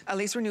ado,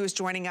 Elise Renew is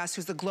joining us,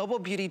 who's the Global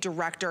Beauty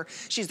Director.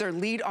 She's their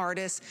lead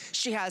artist.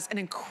 She has an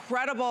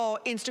incredible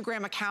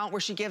Instagram account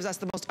where she gives us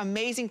the most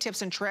amazing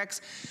tips and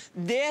tricks.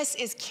 This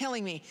is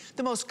killing me.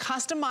 The most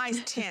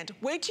customized tint.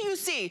 Wait till you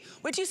see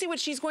what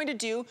she's going to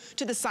do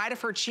to the side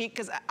of her cheek,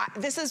 because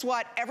this is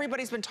what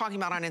everybody's been talking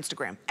about on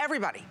Instagram.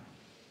 Everybody.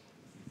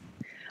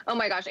 Oh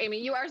my gosh, Amy,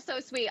 you are so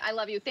sweet. I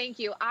love you. Thank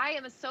you. I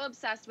am so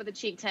obsessed with the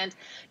cheek tint.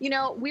 You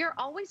know, we're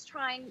always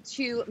trying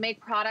to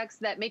make products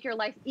that make your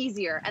life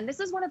easier. And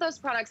this is one of those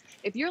products,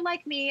 if you're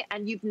like me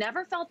and you've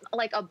never felt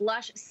like a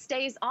blush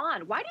stays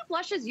on, why do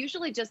blushes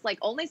usually just like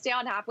only stay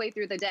on halfway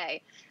through the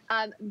day?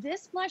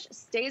 This blush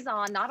stays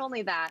on, not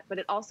only that, but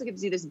it also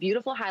gives you this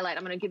beautiful highlight.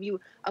 I'm gonna give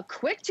you a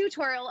quick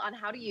tutorial on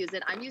how to use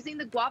it. I'm using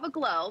the Guava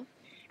Glow.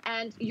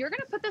 And you're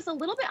gonna put this a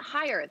little bit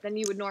higher than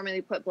you would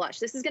normally put blush.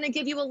 This is gonna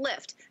give you a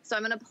lift. So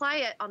I'm gonna apply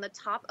it on the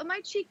top of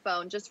my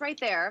cheekbone, just right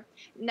there.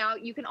 Now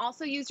you can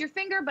also use your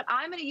finger, but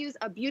I'm gonna use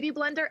a beauty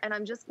blender and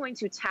I'm just going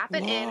to tap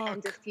it in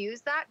and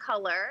diffuse that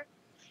color.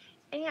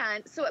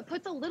 And so it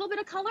puts a little bit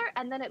of color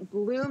and then it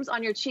blooms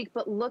on your cheek,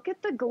 but look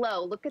at the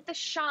glow, look at the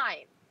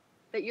shine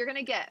that you're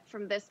gonna get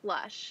from this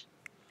blush.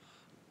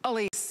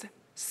 Elise,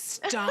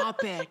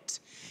 stop it.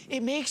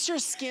 It makes your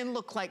skin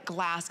look like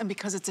glass, and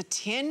because it's a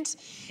tint,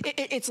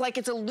 it's like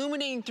it's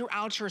illuminating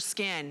throughout your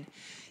skin.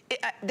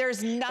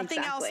 There's nothing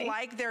else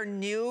like their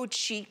new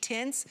cheek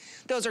tints.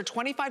 Those are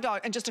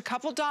 $25 and just a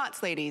couple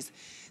dots, ladies.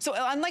 So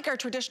unlike our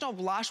traditional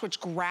blush, which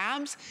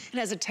grabs and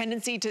has a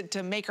tendency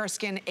to make our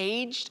skin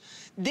aged,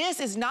 this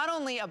is not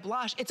only a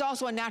blush, it's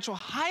also a natural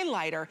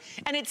highlighter,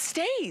 and it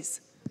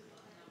stays.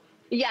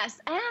 Yes,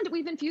 and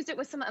we've infused it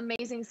with some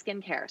amazing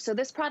skincare. So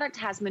this product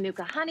has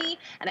Manuka honey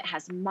and it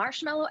has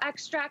marshmallow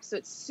extract, so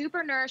it's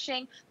super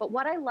nourishing. But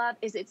what I love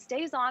is it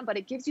stays on, but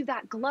it gives you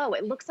that glow.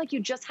 It looks like you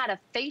just had a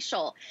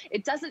facial.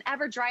 It doesn't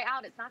ever dry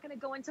out. It's not gonna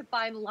go into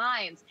fine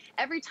lines.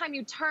 Every time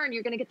you turn,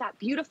 you're gonna get that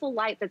beautiful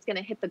light that's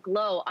gonna hit the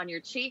glow on your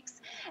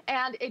cheeks.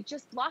 And it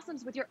just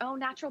blossoms with your own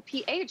natural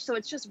pH, so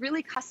it's just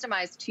really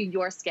customized to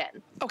your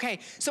skin. Okay,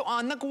 so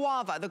on the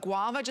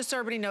guava, just so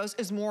everybody knows,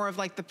 is more of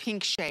like the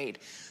pink shade.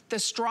 The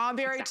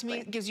strawberry to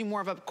me gives you more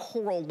of a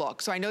coral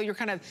look. So I know you're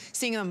kind of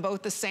seeing them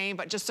both the same,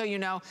 but just so you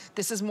know,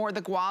 this is more,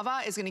 the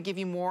guava is gonna give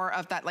you more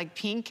of that like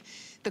pink.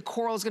 The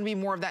coral is gonna be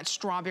more of that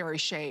strawberry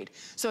shade.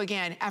 So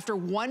again, after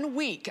 1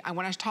 week, I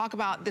wanna talk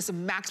about this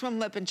maximum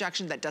lip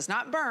injection that does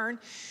not burn.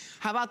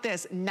 How about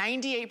this?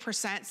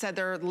 98% said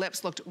their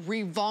lips looked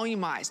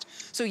revolumized.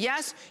 So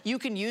yes, you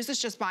can use this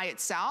just by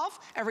itself.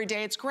 Every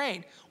day it's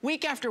great.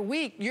 Week after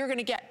week, you're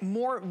gonna get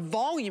more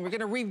volume. You're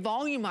gonna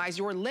revolumize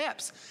your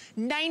lips.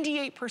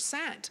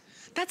 98%.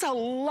 That's a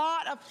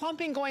lot of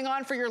plumping going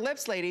on for your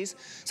lips, ladies.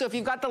 So if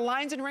you've got the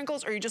lines and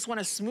wrinkles or you just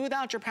wanna smooth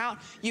out your pout,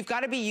 you've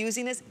gotta be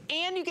using this,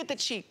 and you get the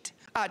cheek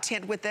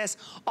tint with this,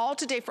 all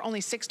today for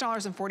only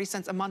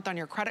 $6.40 a month on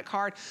your credit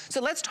card.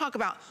 So let's talk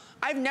about,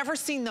 I've never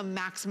seen the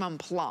maximum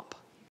plump.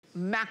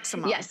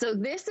 Maximum. Yeah, so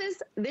this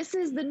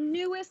is the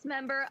newest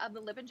member of the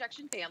lip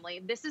injection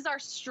family. This is our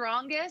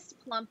strongest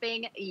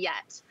plumping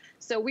yet.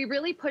 So we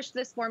really pushed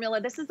this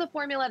formula. This is the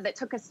formula that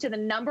took us to the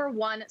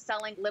 #1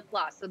 selling lip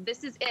gloss. So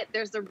this is it.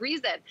 There's a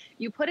reason.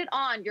 You put it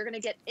on, you're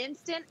gonna get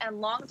instant and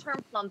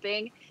long-term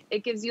plumping.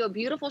 It gives you a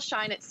beautiful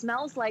shine. It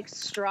smells like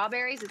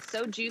strawberries. It's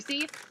so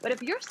juicy. But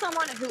if you're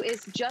someone who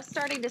is just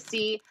starting to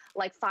see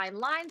like fine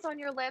lines on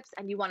your lips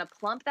and you wanna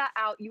plump that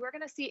out, you are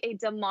gonna see a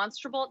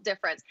demonstrable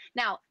difference.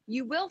 Now,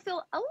 you will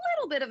feel a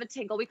little bit of a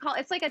tingle.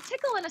 It's like a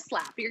tickle and a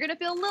slap. You're gonna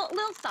feel a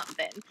little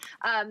something.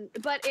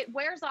 But it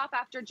wears off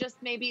after just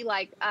maybe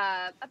like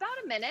about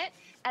a minute,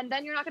 and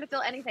then you're not gonna feel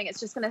anything. It's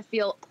just gonna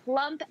feel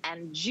plump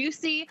and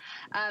juicy.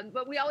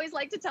 But we always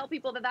like to tell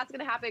people that that's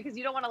gonna happen because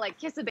you don't wanna like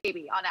kiss a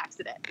baby on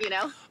accident, you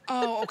know?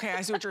 Oh, okay,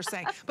 I see what you're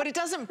saying. But it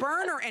doesn't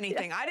burn or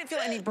anything. I didn't feel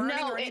any burning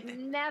or anything.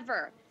 No, it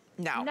never.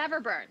 No. Never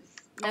burns.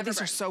 Oh,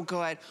 these are so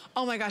good.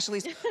 Oh my gosh,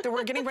 Elise,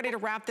 we're getting ready to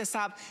wrap this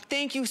up.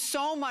 Thank you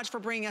so much for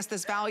bringing us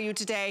this value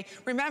today.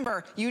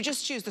 Remember, you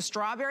just choose the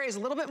strawberry is a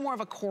little bit more of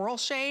a coral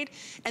shade,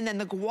 and then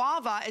the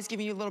guava is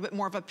giving you a little bit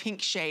more of a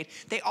pink shade.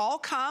 They all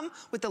come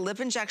with the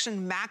lip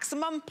injection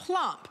maximum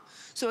plump.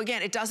 So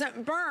again, it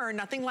doesn't burn,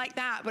 nothing like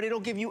that, but it'll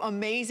give you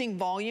amazing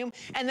volume,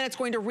 and then it's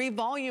going to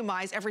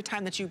revolumize every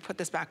time that you put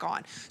this back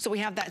on. So we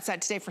have that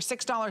set today for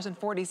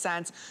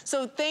 $6.40.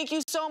 So thank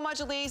you so much,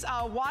 Elise.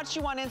 I'll watch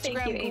you on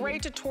Instagram. Thank you,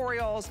 great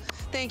tutorials.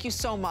 Thank you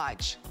so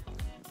much.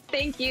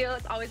 Thank you.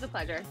 It's always a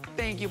pleasure.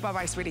 Thank you.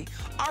 Bye-bye, sweetie.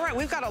 All right,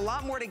 we've got a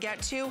lot more to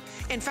get to.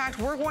 In fact,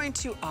 we're going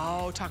to,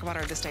 talk about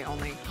our this day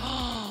only.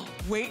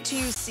 Wait till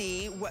you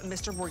see what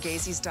Mr.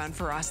 Borghesi's done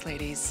for us,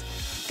 ladies.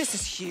 This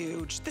is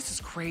huge. This is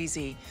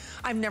crazy.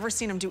 I've never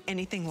seen him do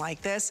anything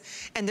like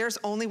this. And there's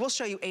only, we'll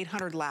show you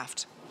 800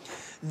 left.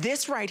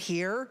 This right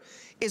here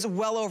is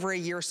well over a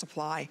year's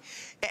supply.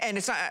 And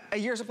it's not a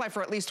year's supply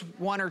for at least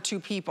 1 or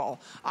 2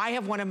 people. I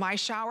have one in my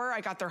shower.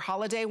 I got their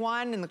holiday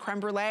one in the creme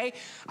brulee.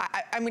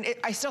 I mean,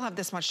 I still have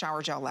this much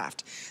shower gel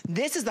left.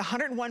 This is the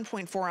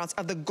 101.4 ounce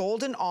of the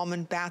Golden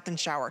Almond Bath and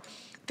Shower.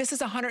 This is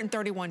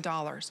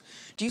 $131.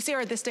 Do you see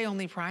our this day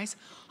only price?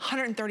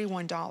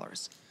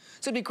 $131.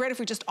 So it'd be great if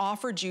we just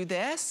offered you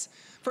this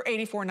for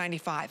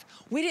 $84.95.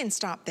 We didn't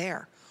stop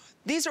there.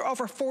 These are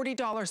over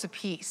 $40 a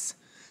piece.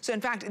 So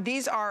in fact,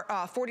 these are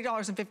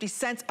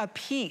 $40.50 a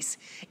piece.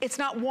 It's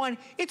not one,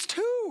 it's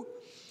 2.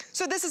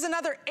 So this is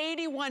another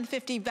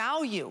 $81.50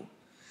 value.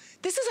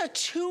 This is a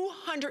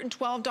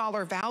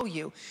 $212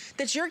 value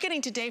that you're getting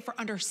today for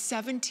under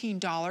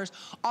 $17.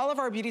 All of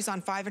our beauties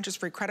on 5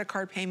 interest-free credit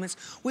card payments.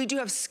 We do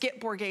have Skip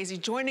Borghese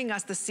joining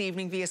us this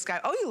evening via Skype.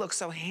 Oh, you look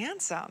so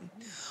handsome.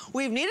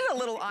 We've needed a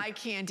little eye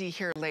candy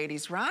here,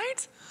 ladies,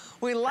 right?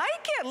 We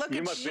like it, look at you.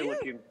 You must be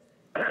looking,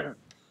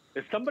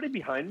 is somebody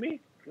behind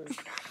me?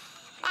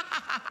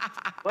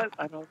 What?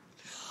 I don't.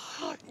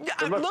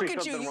 Look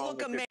at you. You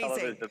look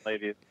amazing.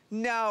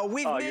 No,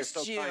 we've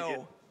missed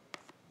you.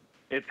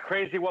 It's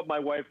crazy what my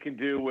wife can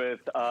do with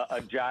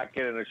a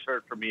jacket and a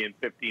shirt for me in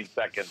 15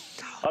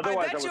 seconds.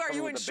 Otherwise, I bet you, are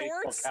you in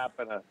shorts? Cap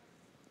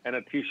and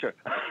a t-shirt.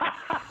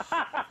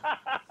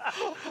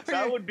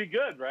 That would be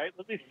good, right?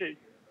 Let me see.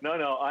 No,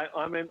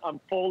 I'm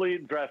fully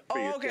dressed for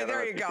you. Oh, okay,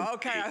 there you go.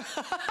 Okay.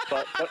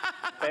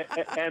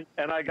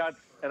 And I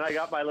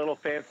got my little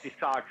fancy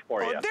socks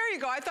for you. Oh, there you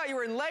go. I thought you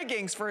were in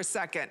leggings for a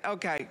second.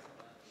 Okay.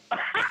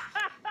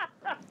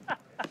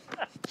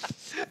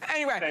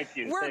 Anyway,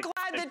 we're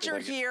glad that you're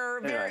here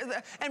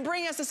and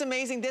bringing us this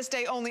amazing this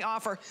day only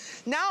offer.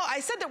 Now, I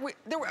said that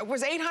there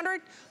was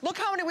 800. Look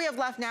how many we have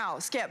left now,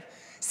 Skip.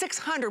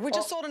 600. We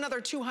just sold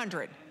another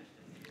 200.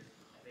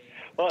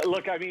 Well,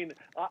 look, I mean,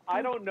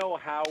 I don't know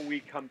how we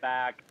come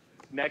back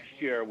next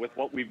year with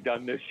what we've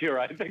done this year.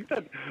 I think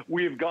that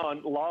we've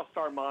lost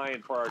our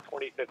mind for our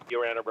 25th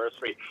year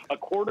anniversary. A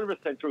quarter of a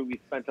century we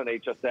spent on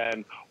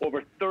HSN,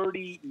 over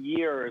 30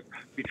 years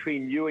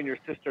between you and your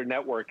sister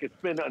network. It's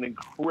been an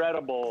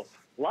incredible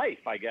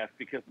life, I guess,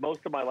 because most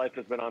of my life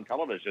has been on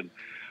television.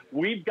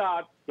 We've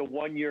got the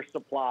 1-year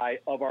supply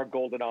of our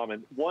golden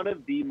almond, one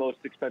of the most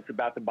expensive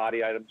bath and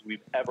body items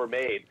we've ever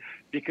made,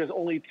 because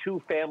only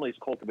 2 families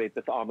cultivate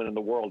this almond in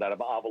the world out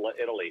of Avila,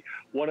 Italy.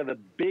 One of the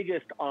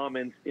biggest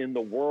almonds in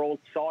the world,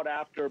 sought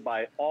after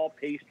by all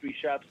pastry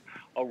chefs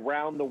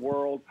around the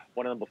world,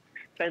 one of the most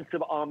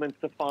expensive almonds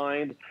to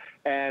find.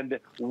 And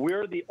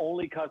we're the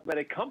only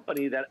cosmetic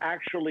company that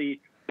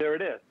actually, there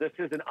it is. This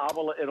is in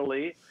Avila,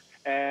 Italy.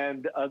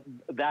 And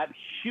that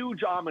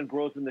huge almond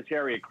grows in this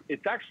area.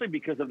 It's actually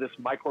because of this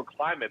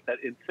microclimate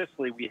that in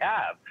Sicily we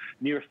have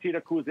near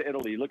Siracusa,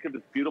 Italy. Look at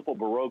this beautiful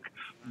Baroque,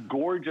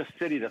 gorgeous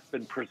city that's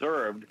been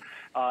preserved.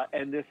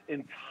 And this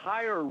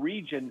entire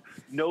region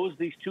knows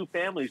these 2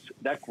 families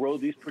that grow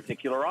these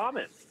particular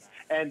almonds.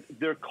 And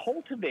they're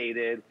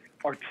cultivated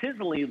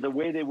artisanally the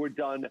way they were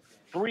done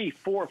 3,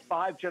 4,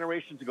 5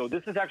 generations ago.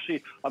 This is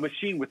actually a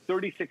machine with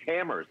 36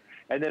 hammers.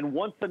 And then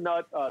once the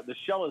nut, the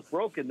shell is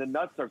broken, the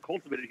nuts are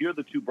cultivated. Here are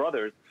the 2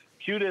 brothers,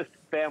 cutest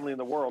family in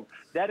the world.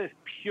 That is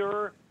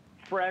pure,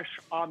 fresh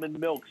almond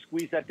milk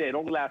squeezed that day. It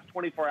only lasts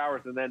 24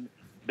 hours, and then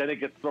it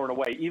gets thrown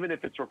away, even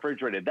if it's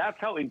refrigerated. That's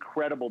how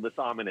incredible this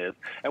almond is.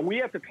 And we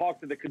have to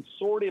talk to the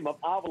consortium of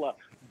Avila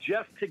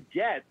just to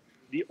get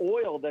the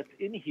oil that's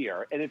in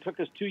here, and it took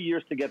us 2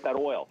 years to get that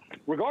oil.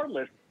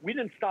 Regardless, we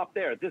didn't stop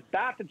there. This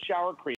bath and shower cream